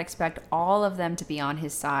did not expect all of them to be on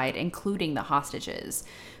his side, including the hostages,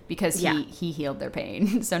 because he healed their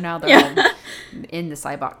pain. So now they're all in the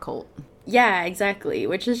Sybok cult. Yeah, exactly,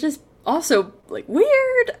 which is just also like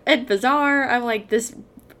weird and bizarre. I'm like, this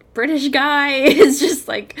British guy is just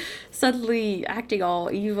like suddenly acting all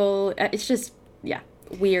evil. It's just, yeah,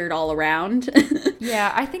 weird all around.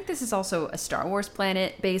 Yeah, I think this is also a Star Wars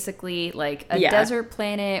planet, basically, like a desert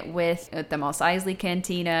planet with the Mos Eisley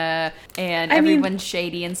Cantina, and everyone's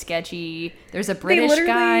shady and sketchy. There's a British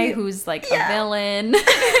guy who's like a villain.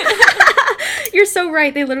 You're so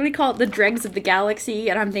right. They literally call it the dregs of the galaxy,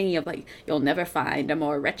 and I'm thinking of like, you'll never find a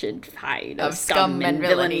more wretched hide of scum and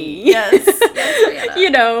villainy. Yes.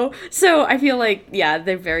 You know, so I feel like, yeah,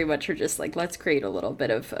 they very much are just like, let's create a little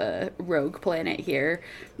bit of a rogue planet here.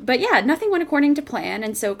 But yeah, nothing went according to plan,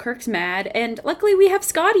 and so Kirk's mad, and luckily we have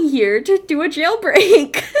Scotty here to do a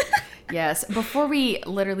jailbreak. Yes. Before we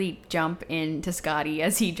literally jump into Scotty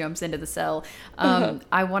as he jumps into the cell,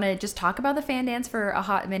 I want to just talk about the fan dance for a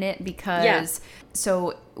hot minute, because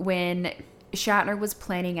so when Shatner was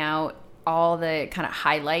planning out all the kind of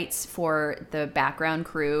highlights for the background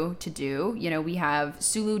crew to do, you know, we have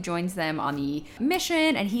Sulu joins them on the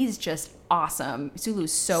mission, and he's just awesome.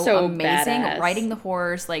 Sulu's so amazing, badass. riding the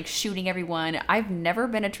horse, like shooting everyone. I've never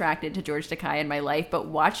been attracted to George Takei in my life, but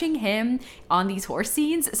watching him on these horse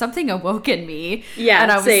scenes, something awoke in me. Yeah,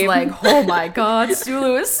 and I was same. like, oh my god,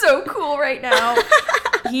 Sulu is so cool right now.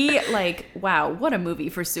 He, like, wow, what a movie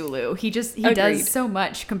for Sulu. He Agreed. does so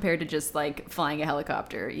much compared to just like flying a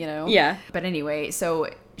helicopter, you know? Yeah. But anyway, so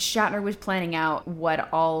Shatner was planning out what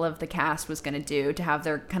all of the cast was going to do to have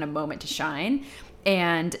their kind of moment to shine.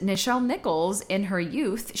 And Nichelle Nichols, in her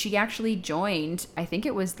youth, she actually joined, I think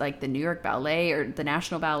it was like the New York Ballet or the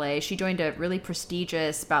National Ballet. She joined a really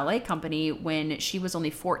prestigious ballet company when she was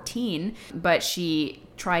only 14, but she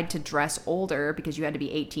tried to dress older because you had to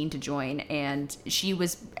be 18 to join, and she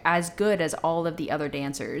was as good as all of the other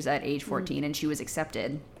dancers at age 14, and she was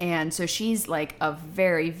accepted. And so she's like a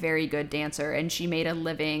very, very good dancer, and she made a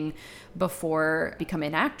living before becoming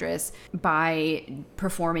an actress by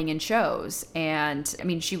performing in shows. And I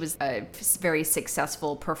mean, she was a very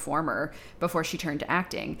successful performer before she turned to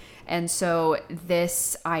acting. And so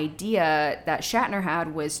this idea that Shatner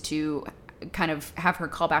had was to kind of have her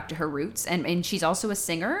call back to her roots, and she's also a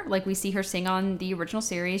singer. Like, we see her sing on the original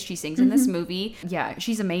series, she sings in this movie. Yeah,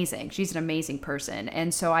 she's amazing. She's an amazing person.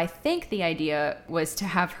 And so I think the idea was to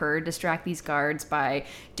have her distract these guards by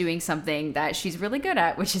doing something that she's really good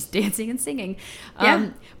at, which is dancing and singing.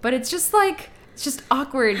 But it's just like, it's just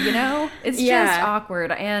awkward, you know? It's just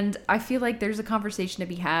awkward. And I feel like there's a conversation to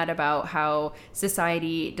be had about how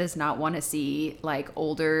society does not want to see like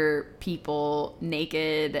older people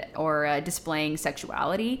naked or displaying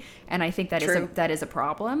sexuality. And I think that is a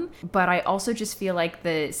problem. But I also just feel like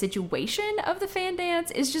the situation of the fan dance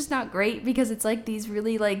is just not great, because it's like these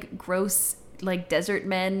really like gross like desert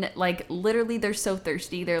men, like literally they're so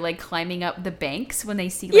thirsty they're like climbing up the banks when they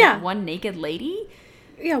see like one naked lady.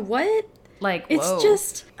 Yeah, what? Like, it's whoa.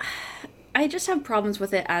 just, I just have problems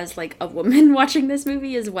with it as like a woman watching this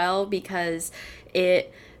movie as well, because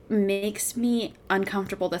it makes me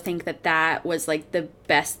uncomfortable to think that that was like the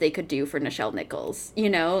best they could do for Nichelle Nichols, you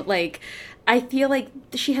know? Like, I feel like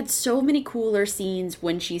she had so many cooler scenes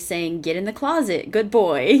when she's saying, get in the closet, good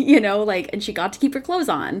boy, you know, like, and she got to keep her clothes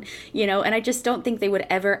on, you know, and I just don't think they would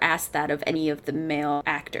ever ask that of any of the male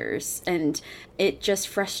actors. And it just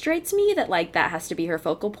frustrates me that, like, that has to be her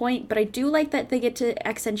focal point. But I do like that they get to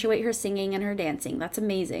accentuate her singing and her dancing. That's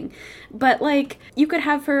amazing. But, like, you could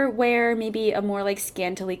have her wear maybe a more, like,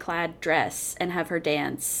 scantily clad dress and have her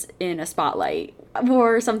dance in a spotlight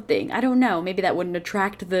or something. I don't know. Maybe that wouldn't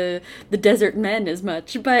attract the desert men as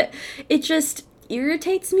much, but it just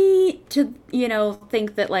irritates me to, you know,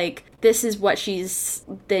 think that like this is what she's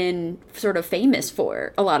been sort of famous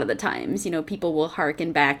for a lot of the times. You know, people will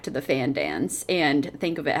harken back to the fan dance and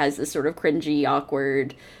think of it as this sort of cringy,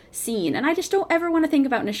 awkward scene. And I just don't ever want to think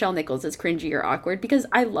about Nichelle Nichols as cringy or awkward, because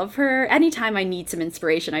I love her. Anytime I need some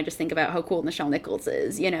inspiration, I just think about how cool Nichelle Nichols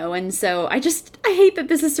is, you know? And so I hate that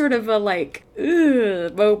this is sort of a like,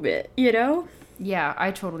 ugh, moment, you know? Yeah,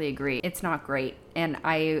 I totally agree. It's not great. And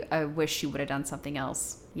I wish she would have done something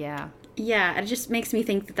else. Yeah. Yeah, it just makes me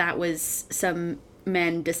think that that was some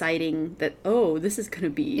men deciding that, oh, this is going to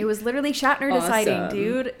be It was literally Shatner deciding,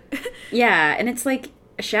 dude. Yeah, and it's like,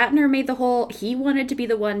 Shatner made he wanted to be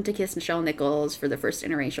the one to kiss Nichelle Nichols for the first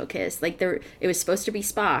interracial kiss. Like, it was supposed to be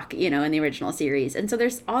Spock, you know, in the original series. And so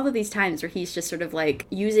there's all of these times where he's just sort of, like,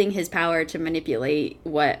 using his power to manipulate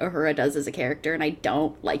what Uhura does as a character, and I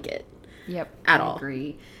don't like it. Yep. At I all.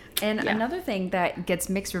 agree. And another thing that gets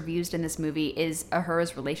mixed reviews in this movie is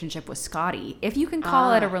Uhura's relationship with Scotty, if you can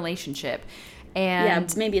call it a relationship.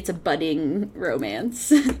 And yeah, maybe it's a budding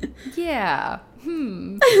romance. Yeah.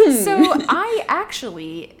 So I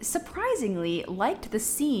actually, surprisingly, liked the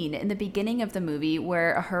scene in the beginning of the movie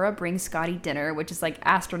where Uhura brings Scotty dinner, which is like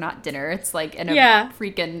astronaut dinner. It's like in a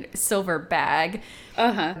freaking silver bag.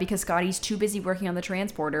 Because Scotty's too busy working on the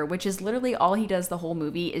transporter, which is literally all he does the whole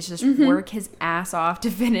movie is just work his ass off to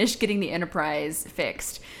finish getting the Enterprise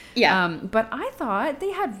fixed. Yeah. But I thought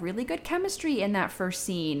they had really good chemistry in that first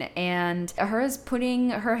scene, and Uhura's putting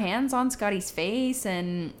her hands on Scotty's face,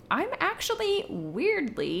 and I'm actually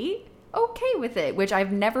weirdly okay with it, which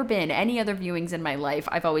I've never been. Any other viewings in my life,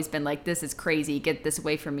 I've always been like, this is crazy, get this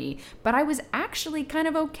away from me. But I was actually kind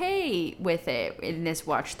of okay with it in this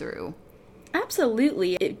watch through.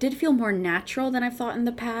 Absolutely. It did feel more natural than I've thought in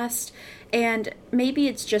the past, and maybe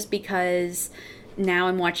it's just because now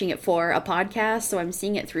I'm watching it for a podcast, so I'm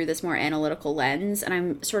seeing it through this more analytical lens, and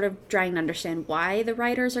I'm sort of trying to understand why the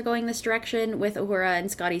writers are going this direction with Uhura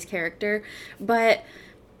and Scotty's character. But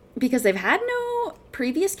because they've had no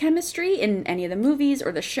previous chemistry in any of the movies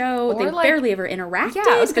or the show, they like, barely ever interacted. Yeah,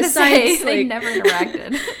 I was gonna say, they never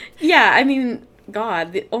interacted. Yeah, I mean,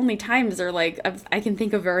 God, the only times are like I can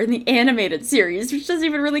think of her in the animated series, which doesn't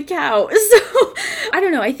even really count. So I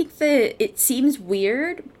don't know. I think that it seems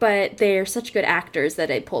weird, but they're such good actors that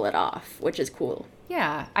they pull it off, which is cool.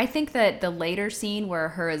 Yeah, I think that the later scene where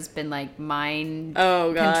her has been like mind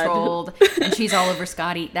controlled and she's all over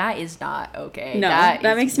Scotty, that is not okay. No,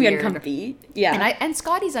 that makes me weird. uncomfy. Yeah, and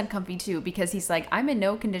Scotty's uncomfy too, because he's like, I'm in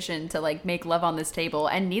no condition to like make love on this table,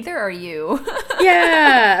 and neither are you.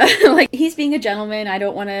 Yeah, like he's being a gentleman. I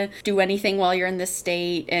don't want to do anything while you're in this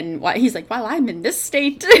state, and he's like, while I'm in this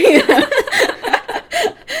state.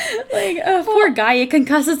 Like, poor guy, he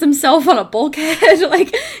concusses himself on a bulkhead.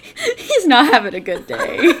 Like, he's not having a good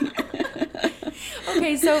day.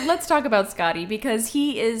 Okay, so let's talk about Scotty, because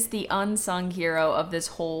he is the unsung hero of this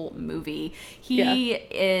whole movie. He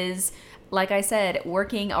is, like I said,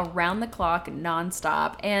 working around the clock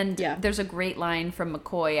nonstop. And there's a great line from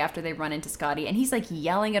McCoy after they run into Scotty, and he's like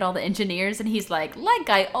yelling at all the engineers, and he's like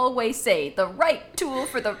I always say, the right tool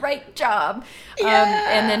for the right job.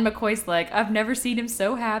 And then McCoy's like, I've never seen him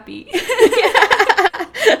so happy.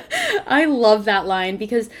 I love that line,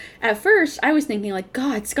 because at first I was thinking like,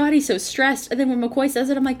 God, Scotty's so stressed, and then when McCoy says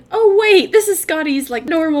it, I'm like, oh wait, this is Scotty's like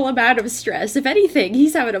normal amount of stress. If anything,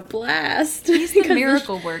 he's having a blast. He's the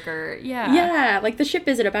miracle worker. Yeah, like the ship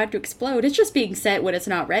isn't about to explode, it's just being set when it's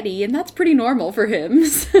not ready, and that's pretty normal for him.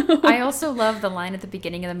 So. I also love the line at the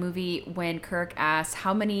beginning of the movie when Kirk asks,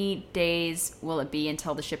 how many days will it be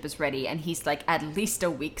until the ship is ready? And he's like, at least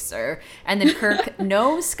a week, sir. And then Kirk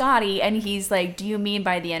knows Scotty, and he's like, do you mean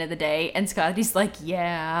by the end of the day? And Scotty's like,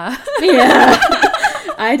 yeah. Yeah.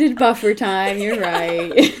 I did buffer time, you're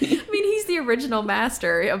right. I mean, he's the original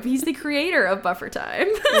master. He's the creator of Buffer Time.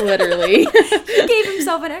 Literally. He gave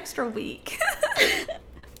himself an extra week.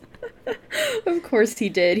 Of course he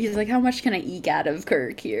did. He's like, how much can I eke out of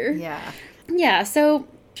Kirk here? Yeah. Yeah, so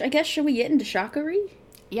I guess should we get into Shockery?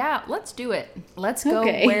 Yeah, let's do it. Let's go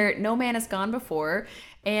where no man has gone before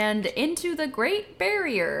and into the Great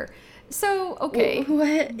Barrier. So, okay.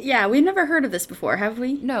 What? Yeah, we've never heard of this before, have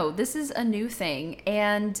we? No, this is a new thing,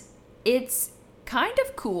 and it's kind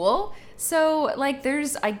of cool. So, like,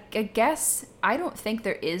 there's, I guess, I don't think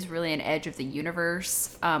there is really an edge of the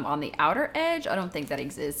universe on the outer edge. I don't think that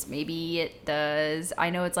exists. Maybe it does.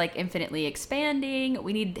 I know it's, like, infinitely expanding.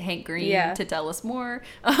 We need Hank Green to tell us more.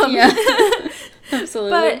 Yeah,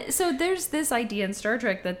 absolutely. But, so there's this idea in Star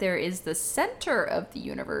Trek that there is the center of the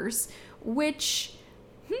universe, which...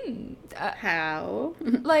 how?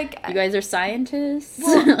 Like... You guys are scientists?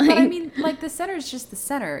 Well, but I mean, like, the center is just the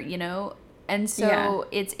center, you know? And so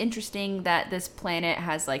it's interesting that this planet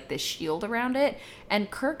has like this shield around it.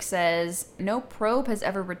 And Kirk says no probe has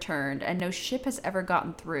ever returned and no ship has ever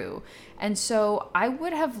gotten through. And so I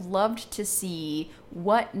would have loved to see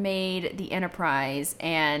what made the Enterprise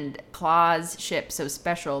and Claw's ship so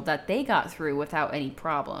special that they got through without any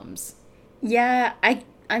problems. Yeah,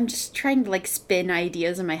 I'm just trying to like spin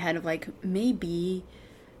ideas in my head of like maybe...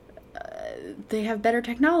 they have better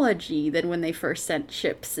technology than when they first sent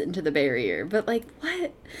ships into the barrier. But, like,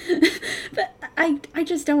 what? But I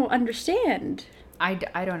just don't understand. I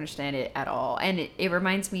don't understand it at all. And it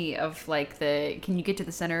reminds me of, like, can you get to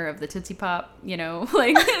the center of the Tootsie Pop? You know?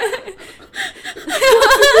 Like... the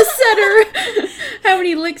center! How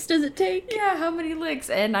many licks does it take? Yeah, how many licks?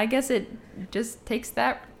 And I guess it just takes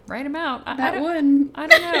that right amount. I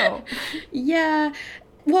don't know. Yeah.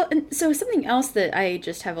 Well, and so something else that I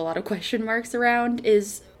just have a lot of question marks around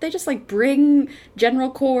is they just like bring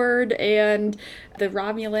General Cord and the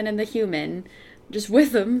Romulan and the human just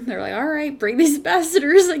with them. They're like, all right, bring these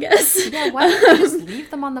ambassadors, I guess. Yeah, why don't they just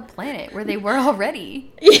leave them on the planet where they were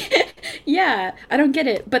already? Yeah, I don't get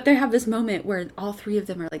it. But they have this moment where all three of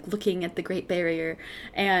them are like looking at the Great Barrier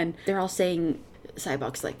and they're all saying,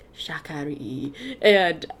 Cyborg's like, Shakari.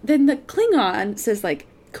 And then the Klingon says like,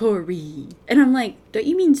 Corey. And I'm like, don't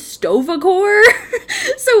you mean Stovacor?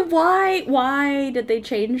 So why did they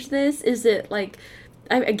change this? Is it like,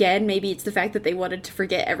 again, maybe it's the fact that they wanted to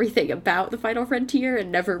forget everything about the Final Frontier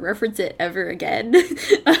and never reference it ever again.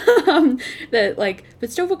 That like, but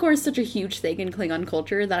Stovacor is such a huge thing in Klingon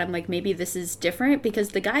culture that I'm like, maybe this is different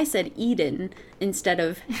because the guy said Eden instead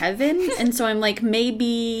of heaven. And so I'm like,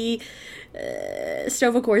 maybe...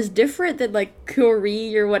 Stovacor is different than like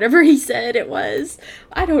Curie or whatever he said it was.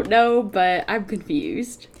 I don't know, but I'm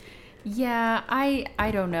confused. Yeah,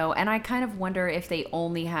 I don't know. And I kind of wonder if they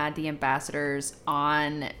only had the ambassadors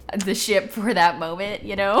on the ship for that moment,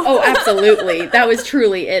 you know? Oh, absolutely. That was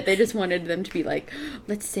truly it. They just wanted them to be like,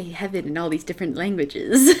 let's say heaven in all these different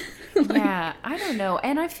languages. Yeah, I don't know.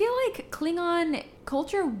 And I feel like Klingon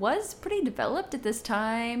culture was pretty developed at this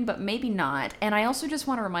time, but maybe not. And I also just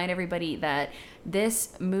want to remind everybody that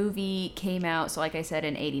this movie came out, so like I said,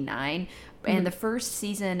 in 89. And the first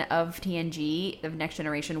season of TNG, of Next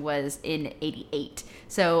Generation, was in 88.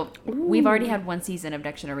 So we've already had one season of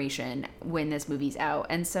Next Generation when this movie's out.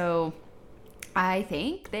 And so I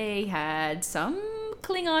think they had some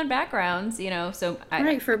Klingon backgrounds, you know. So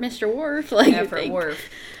right, for Mr. Worf. Like, yeah, for Worf.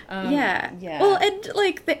 Yeah. Well, and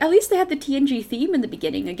like at least they had the TNG theme in the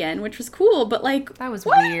beginning again, which was cool. But like, that was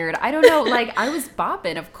weird. I don't know. Like, I was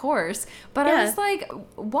bopping, of course, but I was like,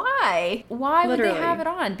 why? Why would they have it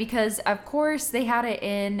on? Because of course they had it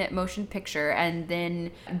in motion picture, and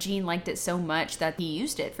then Gene liked it so much that he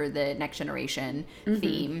used it for the Next Generation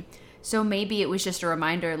theme. So maybe it was just a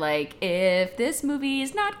reminder, like, if this movie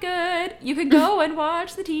is not good, you can go and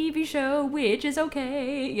watch the TV show, which is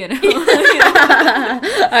okay, you know?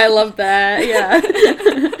 I love that, yeah.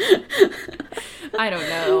 I don't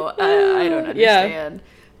know. I don't understand. Yeah.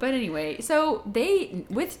 But anyway, so they,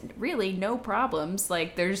 with really no problems,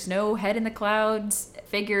 like, there's no head in the clouds,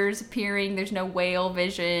 figures appearing, there's no whale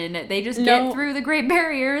vision, they just get through the Great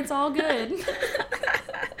Barrier, it's all good.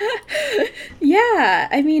 Yeah,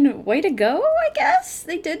 I mean, way to go, I guess.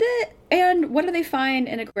 They did it. And what do they find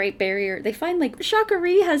in a Great Barrier? They find, like,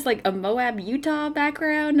 Shakari has, like, a Moab, Utah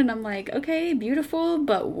background, and I'm like, okay, beautiful,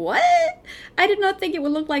 but what? I did not think it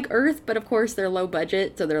would look like Earth, but of course they're low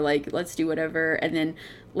budget, so they're like, let's do whatever, and then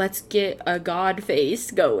let's get a god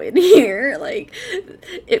face going here. Like,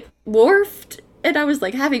 it Worf And I was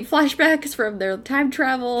like having flashbacks from their time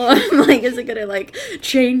travel. I'm like, is it gonna like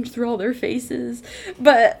change through all their faces?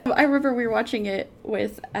 But I remember we were watching it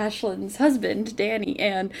with Ashlyn's husband, Danny,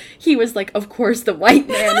 and he was like, of course the white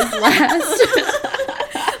man is last.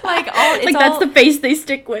 That's the face they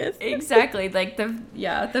stick with. Exactly. Like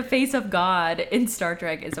the face of God in Star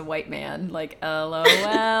Trek is a white man. Like, LOL.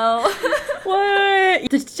 What?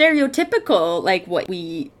 The stereotypical, like what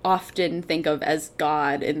we often think of as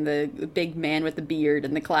God in the big man with the beard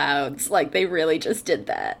and the clouds. Like they really just did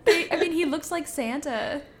that. I mean, he looks like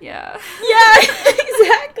Santa. Yeah. Yeah,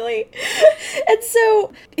 exactly. And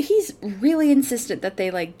so he's really insistent that they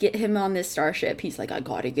like get him on this starship. He's like, I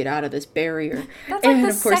gotta get out of this barrier. That's like and the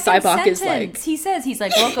of course second Cybok sentence. is like, he's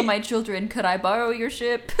like, welcome my children, could I borrow your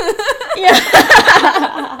ship?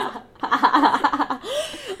 yeah.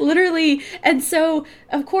 Literally. And so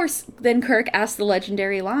of course then Kirk asks the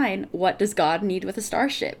legendary line, what does God need with a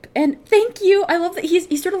starship? And thank you, I love that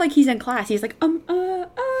he's sort of like he's in class. He's like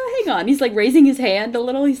hang on, he's like raising his hand a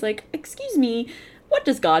little. He's like, excuse me, what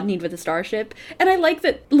does God need with a starship? And I like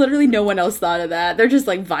that literally no one else thought of that. They're just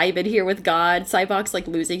like vibing here with God. Cybok's like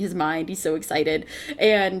losing his mind. He's so excited.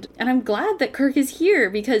 And I'm glad that Kirk is here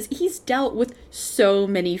because he's dealt with so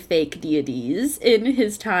many fake deities in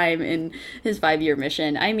his time in his 5-year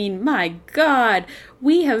mission. I mean, my God,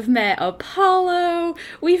 we have met Apollo.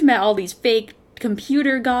 We've met all these fake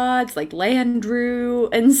computer gods like Landru,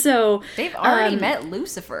 and so they've already met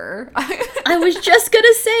Lucifer. I was just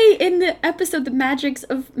gonna say in the episode The Magics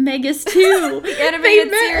of Megas 2 the animated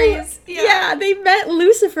series, they met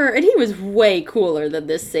Lucifer and he was way cooler than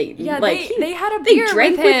this Satan. Yeah, like they had a beer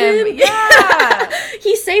drank with him. Yeah.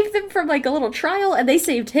 He saved them from like a little trial and they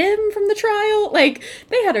saved him from the trial. Like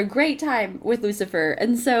they had a great time with Lucifer,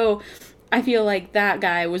 and so I feel like that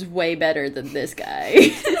guy was way better than this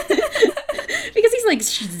guy. Because he's like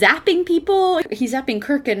zapping people. He's zapping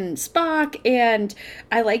Kirk and Spock. And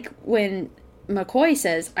I like when McCoy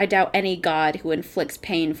says, I doubt any god who inflicts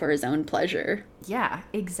pain for his own pleasure. Yeah,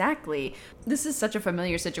 exactly. This is such a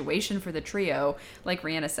familiar situation for the trio. Like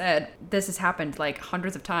Rihanna said, this has happened like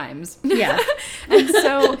hundreds of times. Yeah. And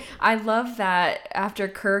so I love that after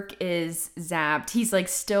Kirk is zapped, he's like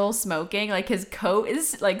still smoking. Like his coat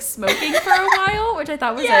is like smoking for a while, which I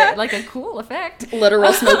thought was like a cool effect.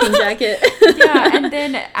 Literal smoking jacket. Yeah, and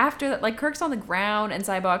then after that, like Kirk's on the ground and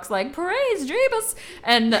Cybok's like, praise Jeebus.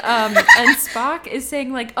 And Spock is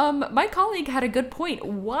saying like, my colleague had a good point.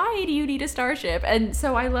 Why do you need a starship? And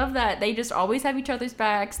so I love that they just always have each other's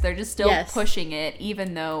backs. They're just still pushing it,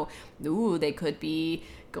 even though, they could be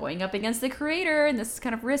going up against the creator, and this is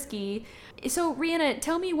kind of risky. So, Rihanna,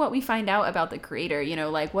 tell me what we find out about the creator. You know,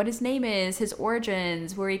 like what his name is, his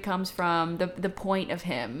origins, where he comes from, the point of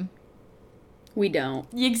him. We don't.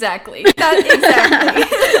 Exactly. Exactly.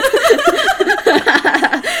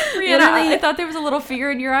 Rihanna, I thought there was a little fear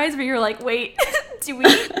in your eyes, but you're like, wait, do we?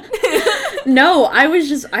 No, I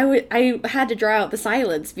had to draw out the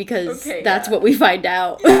silence because that's what we find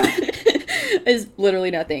out. Is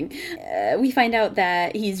literally nothing. We find out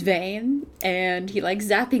that he's vain and he likes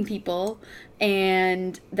zapping people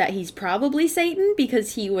and that he's probably Satan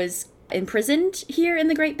because he was imprisoned here in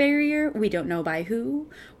the Great Barrier. We don't know by who.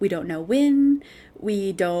 We don't know when.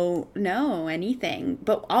 We don't know anything.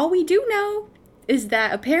 But all we do know is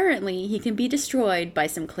that apparently he can be destroyed by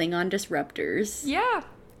some Klingon disruptors. Yeah.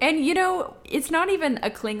 And, it's not even a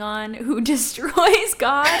Klingon who destroys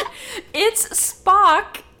God. It's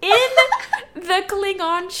Spock in the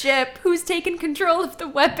Klingon ship who's taken control of the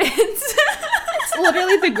weapons. It's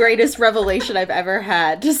literally the greatest revelation I've ever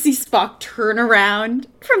had to see Spock turn around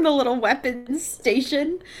from the little weapons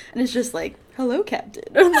station. And it's just like, hello, Captain.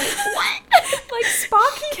 I'm like, what? Like,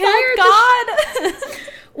 Spock killed God.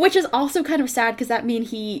 Which is also kind of sad because that means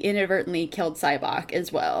he inadvertently killed Cybok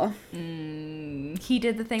as well. He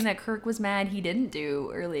did the thing that Kirk was mad he didn't do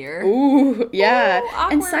earlier. Ooh, yeah. Ooh,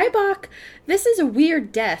 and Cybok, this is a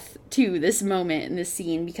weird death, too, this moment in this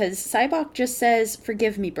scene, because Cybok just says,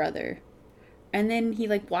 forgive me, brother. And then he,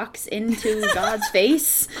 like, walks into God's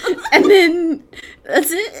face, and then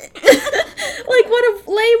that's it. Like, what a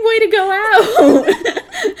lame way to go out.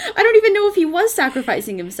 I don't even know if he was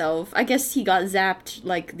sacrificing himself. I guess he got zapped,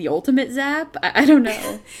 like, the ultimate zap. I don't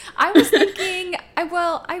know. I was thinking,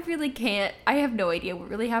 I really can't. I have no idea what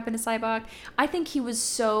really happened to Cybok. I think he was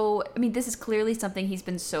this is clearly something he's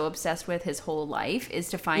been so obsessed with his whole life, is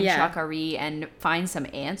to find Shakari and find some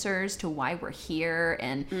answers to why we're here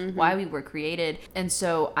and why we were created. And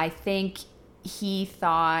so I think he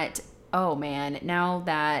thought, oh man, now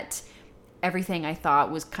that everything I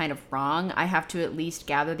thought was kind of wrong. I have to at least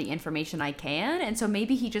gather the information I can. And so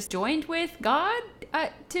maybe he just joined with God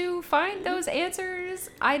to find those answers.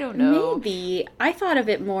 I don't know. Maybe. I thought of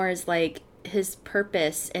it more as like his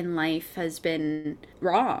purpose in life has been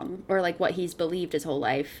wrong, or like what he's believed his whole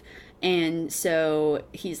life. And so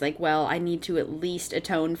he's like, well, I need to at least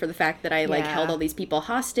atone for the fact that I like held all these people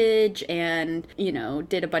hostage and, you know,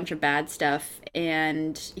 did a bunch of bad stuff,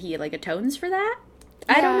 and he like atones for that.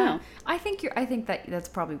 I don't know. I think that's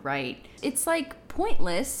probably right. It's like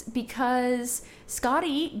pointless because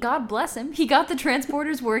Scotty, God bless him, he got the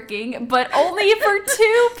transporters working, but only for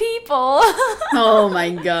 2 people. Oh my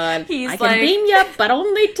God. I can beam you up, but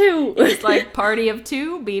only 2. It's like party of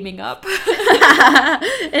 2 beaming up.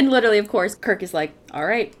 And literally, of course, Kirk is like, all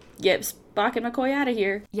right, get Spock and McCoy out of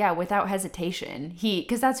here. Yeah, without hesitation.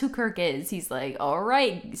 Because that's who Kirk is. He's like, all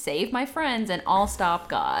right, save my friends and I'll stop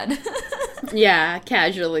God. Yeah,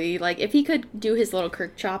 casually. Like, if he could do his little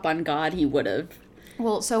Kirk chop on God, he would have.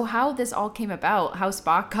 Well, so how this all came about, how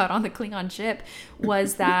Spock got on the Klingon ship,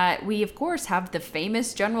 was that we, of course, have the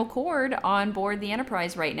famous General Cord on board the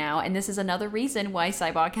Enterprise right now, and this is another reason why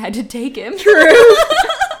Sybok had to take him. True.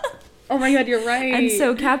 Oh my God, you're right. And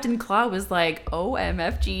so Captain Claw was like,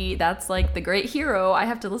 OMFG, that's like the great hero. I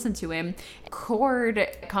have to listen to him. Cord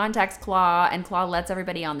contacts Claw, and Claw lets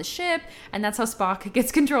everybody on the ship, and that's how Spock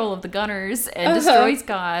gets control of the gunners and destroys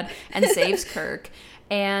God and saves Kirk.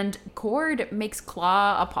 And Cord makes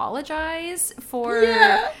Claw apologize for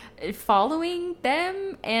following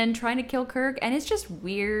them and trying to kill Kirk, and it's just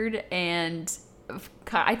weird, and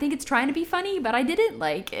I think it's trying to be funny, but I didn't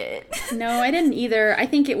like it. No, I didn't either. I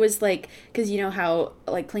think it was like, because you know how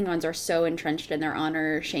like Klingons are so entrenched in their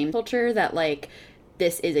honor shame culture that like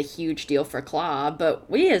this is a huge deal for Claw,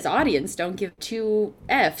 but we as audience don't give 2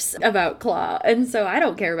 Fs about Claw, and so I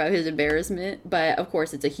don't care about his embarrassment, but of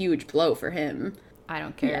course it's a huge blow for him. I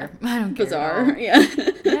don't care. Yeah. I don't care. Bizarre. Yeah.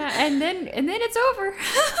 Yeah, and then it's over.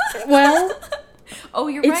 Well, oh,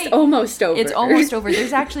 you're right. It's almost over. It's almost over.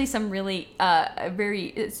 There's actually some really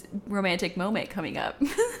very romantic moment coming up.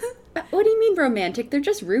 What do you mean romantic? They're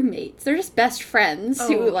just roommates. They're just best friends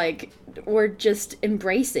who like were just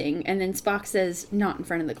embracing, and then Spock says, not in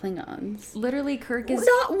front of the Klingons. Literally, Kirk is...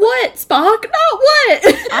 Not what, Spock? Not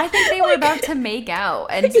what? I think they were about to make out,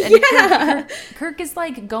 and Kirk is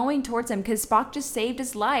like going towards him because Spock just saved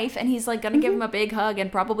his life, and he's like gonna give him a big hug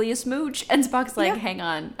and probably a smooch, and Spock's like, hang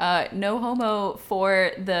on, no homo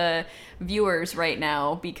for the viewers right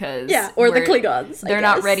now, because or the Klingons, they're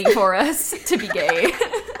not ready for us to be gay.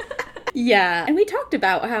 Yeah, and we talked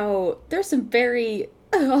about how there's some very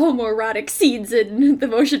homoerotic scenes in the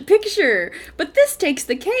motion picture, but this takes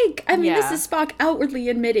the cake. I mean, this is Spock outwardly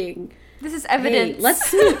admitting, this is evidence. Hey,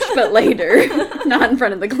 let's smooch, but later, not in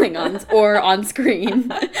front of the Klingons or on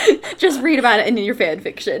screen. Just read about it in your fan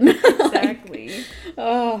fiction. Exactly.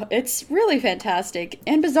 Oh, it's really fantastic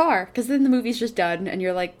and bizarre, because then the movie's just done, and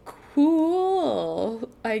you're like, cool,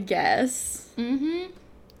 I guess. Mm-hmm.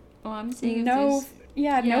 Well, I'm seeing no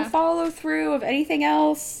follow through of anything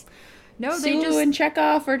else. No, Sulu and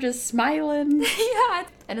Chekhov are just smiling. Yeah,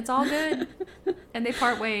 and it's all good. And they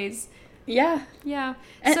part ways. Yeah. Yeah.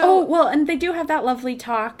 And, and they do have that lovely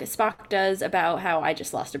talk Spock does about how I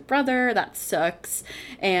just lost a brother, that sucks.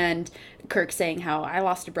 And Kirk saying how I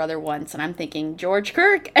lost a brother once, and I'm thinking George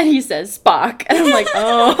Kirk, and he says Spock. And I'm like,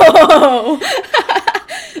 oh.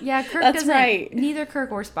 Yeah, Kirk That's doesn't. right. Neither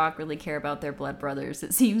Kirk or Spock really care about their blood brothers,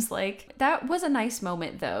 it seems like. That was a nice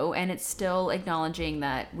moment, though, and it's still acknowledging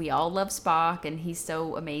that we all love Spock, and he's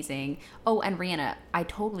so amazing. Oh, and Rhianna, I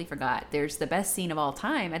totally forgot. There's the best scene of all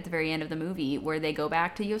time at the very end of the movie, where they go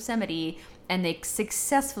back to Yosemite, and they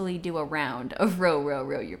successfully do a round of row, row,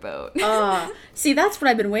 row your boat. See, that's what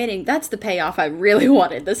I've been waiting. That's the payoff I really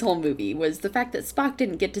wanted this whole movie, was the fact that Spock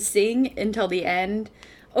didn't get to sing until the end.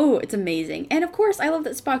 Oh, it's amazing. And of course, I love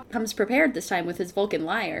that Spock comes prepared this time with his Vulcan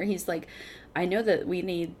lyre. He's like, I know that we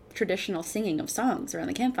need traditional singing of songs around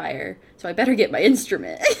the campfire, so I better get my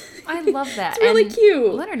instrument. I love that. It's really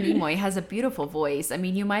cute. Leonard Nimoy has a beautiful voice. I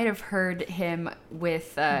mean, you might have heard him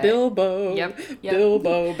with... Bilbo. Yep.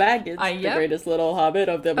 Bilbo Baggins, the greatest little hobbit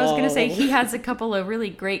of them all. I was going to say, he has a couple of really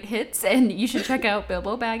great hits, and you should check out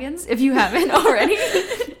Bilbo Baggins if you haven't already.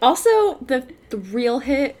 Also, the real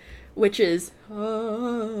hit, which is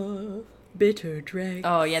Bitter Drink.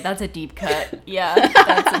 Oh, yeah, that's a deep cut. Yeah,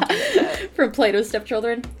 that's a deep cut. From Plato's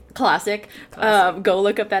Stepchildren. Classic. Go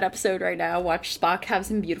look up that episode right now. Watch Spock have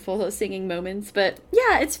some beautiful singing moments. But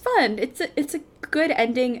yeah, it's fun. It's a good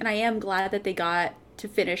ending, and I am glad that they got to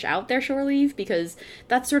finish out their shore leave, because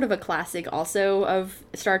that's sort of a classic also of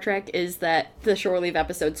Star Trek, is that the shore leave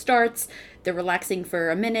episode starts, they're relaxing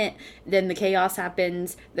for a minute, then the chaos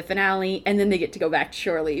happens, the finale, and then they get to go back to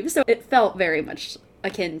shore leave. So it felt very much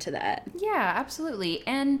akin to that. Yeah, absolutely.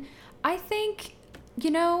 And I think, you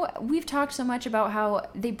know, we've talked so much about how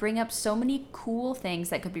they bring up so many cool things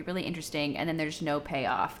that could be really interesting, and then there's no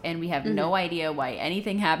payoff, and we have no idea why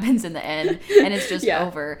anything happens in the end, and it's just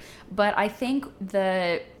over. But I think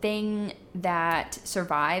the thing that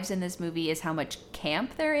survives in this movie is how much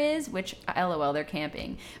camp there is, which, LOL, they're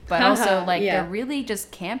camping. But also, like, they're really just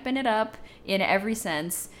camping it up in every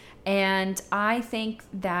sense. And I think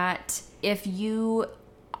that if you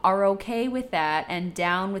are okay with that and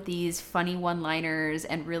down with these funny one-liners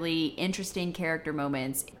and really interesting character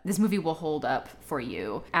moments, this movie will hold up for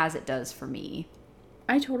you as it does for me.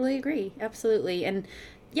 I totally agree. Absolutely. And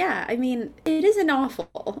yeah, I mean, it isn't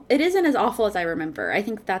awful. It isn't as awful as I remember. I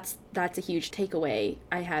think that's a huge takeaway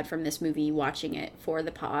I had from this movie watching it for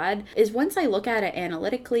the pod, is once I look at it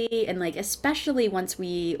analytically, and like especially once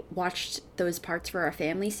we watched those parts for our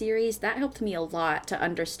family series, that helped me a lot to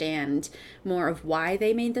understand more of why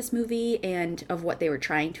they made this movie and of what they were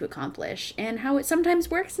trying to accomplish and how it sometimes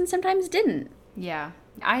works and sometimes didn't. Yeah.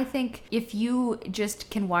 I think if you just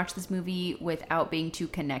can watch this movie without being too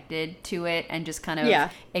connected to it and just kind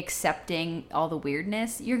of accepting all the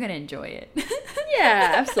weirdness, you're going to enjoy it.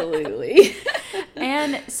 Yeah, absolutely.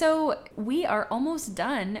 And so we are almost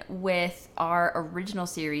done with our original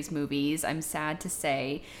series movies, I'm sad to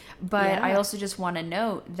say. But I also just want to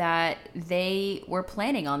note that they were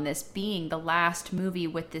planning on this being the last movie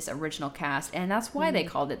with this original cast. And that's why they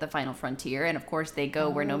called it The Final Frontier. And of course, they go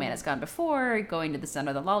where no man has gone before, going to the center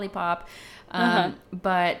of the lollipop.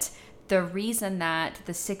 But the reason that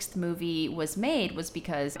the sixth movie was made was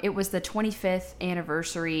because it was the 25th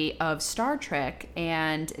anniversary of Star Trek,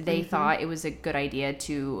 and they thought it was a good idea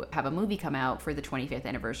to have a movie come out for the 25th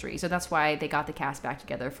anniversary. So that's why they got the cast back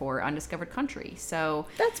together for Undiscovered Country. So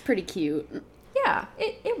that's pretty cute. Yeah,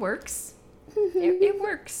 it works. It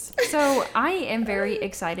works. So I am very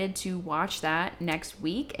excited to watch that next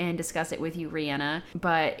week and discuss it with you, Rihanna.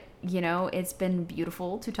 But, you know, it's been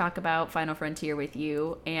beautiful to talk about Final Frontier with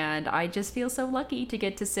you. And I just feel so lucky to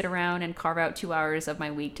get to sit around and carve out 2 hours of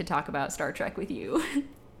my week to talk about Star Trek with you.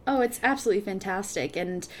 Oh, it's absolutely fantastic.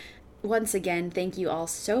 And once again, thank you all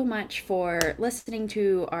so much for listening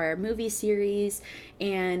to our movie series.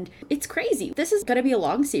 And it's crazy. This is going to be a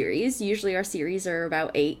long series. Usually our series are about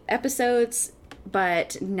 8 episodes,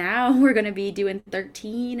 but now we're going to be doing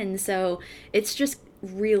 13. And so it's just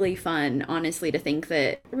really fun, honestly, to think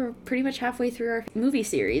that we're pretty much halfway through our movie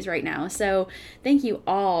series right now. So thank you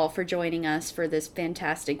all for joining us for this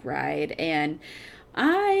fantastic ride. And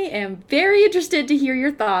I am very interested to hear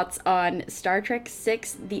your thoughts on Star Trek VI,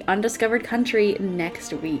 The Undiscovered Country,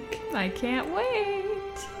 next week. I can't wait.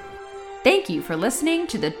 Thank you for listening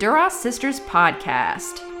to the Duras Sisters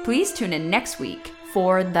podcast. Please tune in next week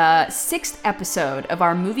for the 6th episode of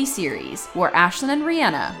our movie series, where Ashlyn and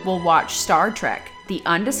Rihanna will watch Star Trek, The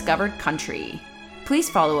Undiscovered Country. Please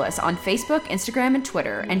follow us on Facebook, Instagram, and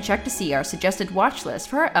Twitter, and check to see our suggested watch list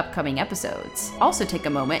for our upcoming episodes. Also take a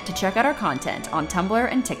moment to check out our content on Tumblr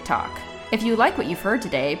and TikTok. If you like what you've heard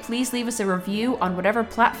today, please leave us a review on whatever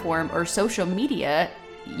platform or social media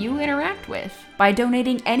you interact with. By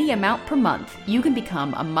donating any amount per month, you can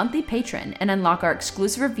become a monthly patron and unlock our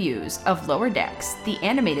exclusive reviews of Lower Decks, the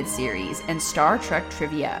animated series, and Star Trek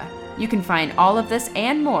trivia. You can find all of this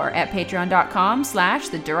and more at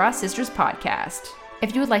patreon.com/the Duras Sisters podcast.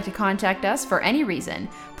 If you would like to contact us for any reason,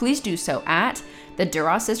 please do so at the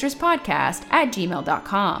Duras Sisters podcast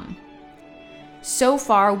 @gmail.com. So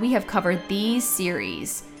far, we have covered these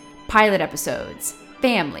series: pilot episodes,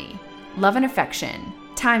 family, love and affection,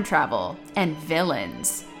 time travel, and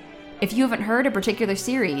villains. If you haven't heard a particular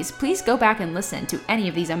series, please go back and listen to any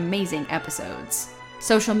of these amazing episodes.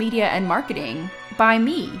 Social media and marketing by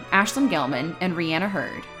me, Ashlyn Gelman, and Rihanna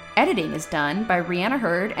Hurd. Editing is done by Rihanna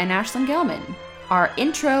Hurd and Ashlyn Gelman. Our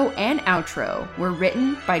intro and outro were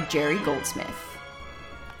written by Jerry Goldsmith.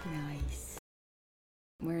 Nice.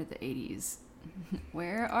 Where are the 80s?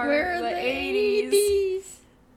 Where are the 80s?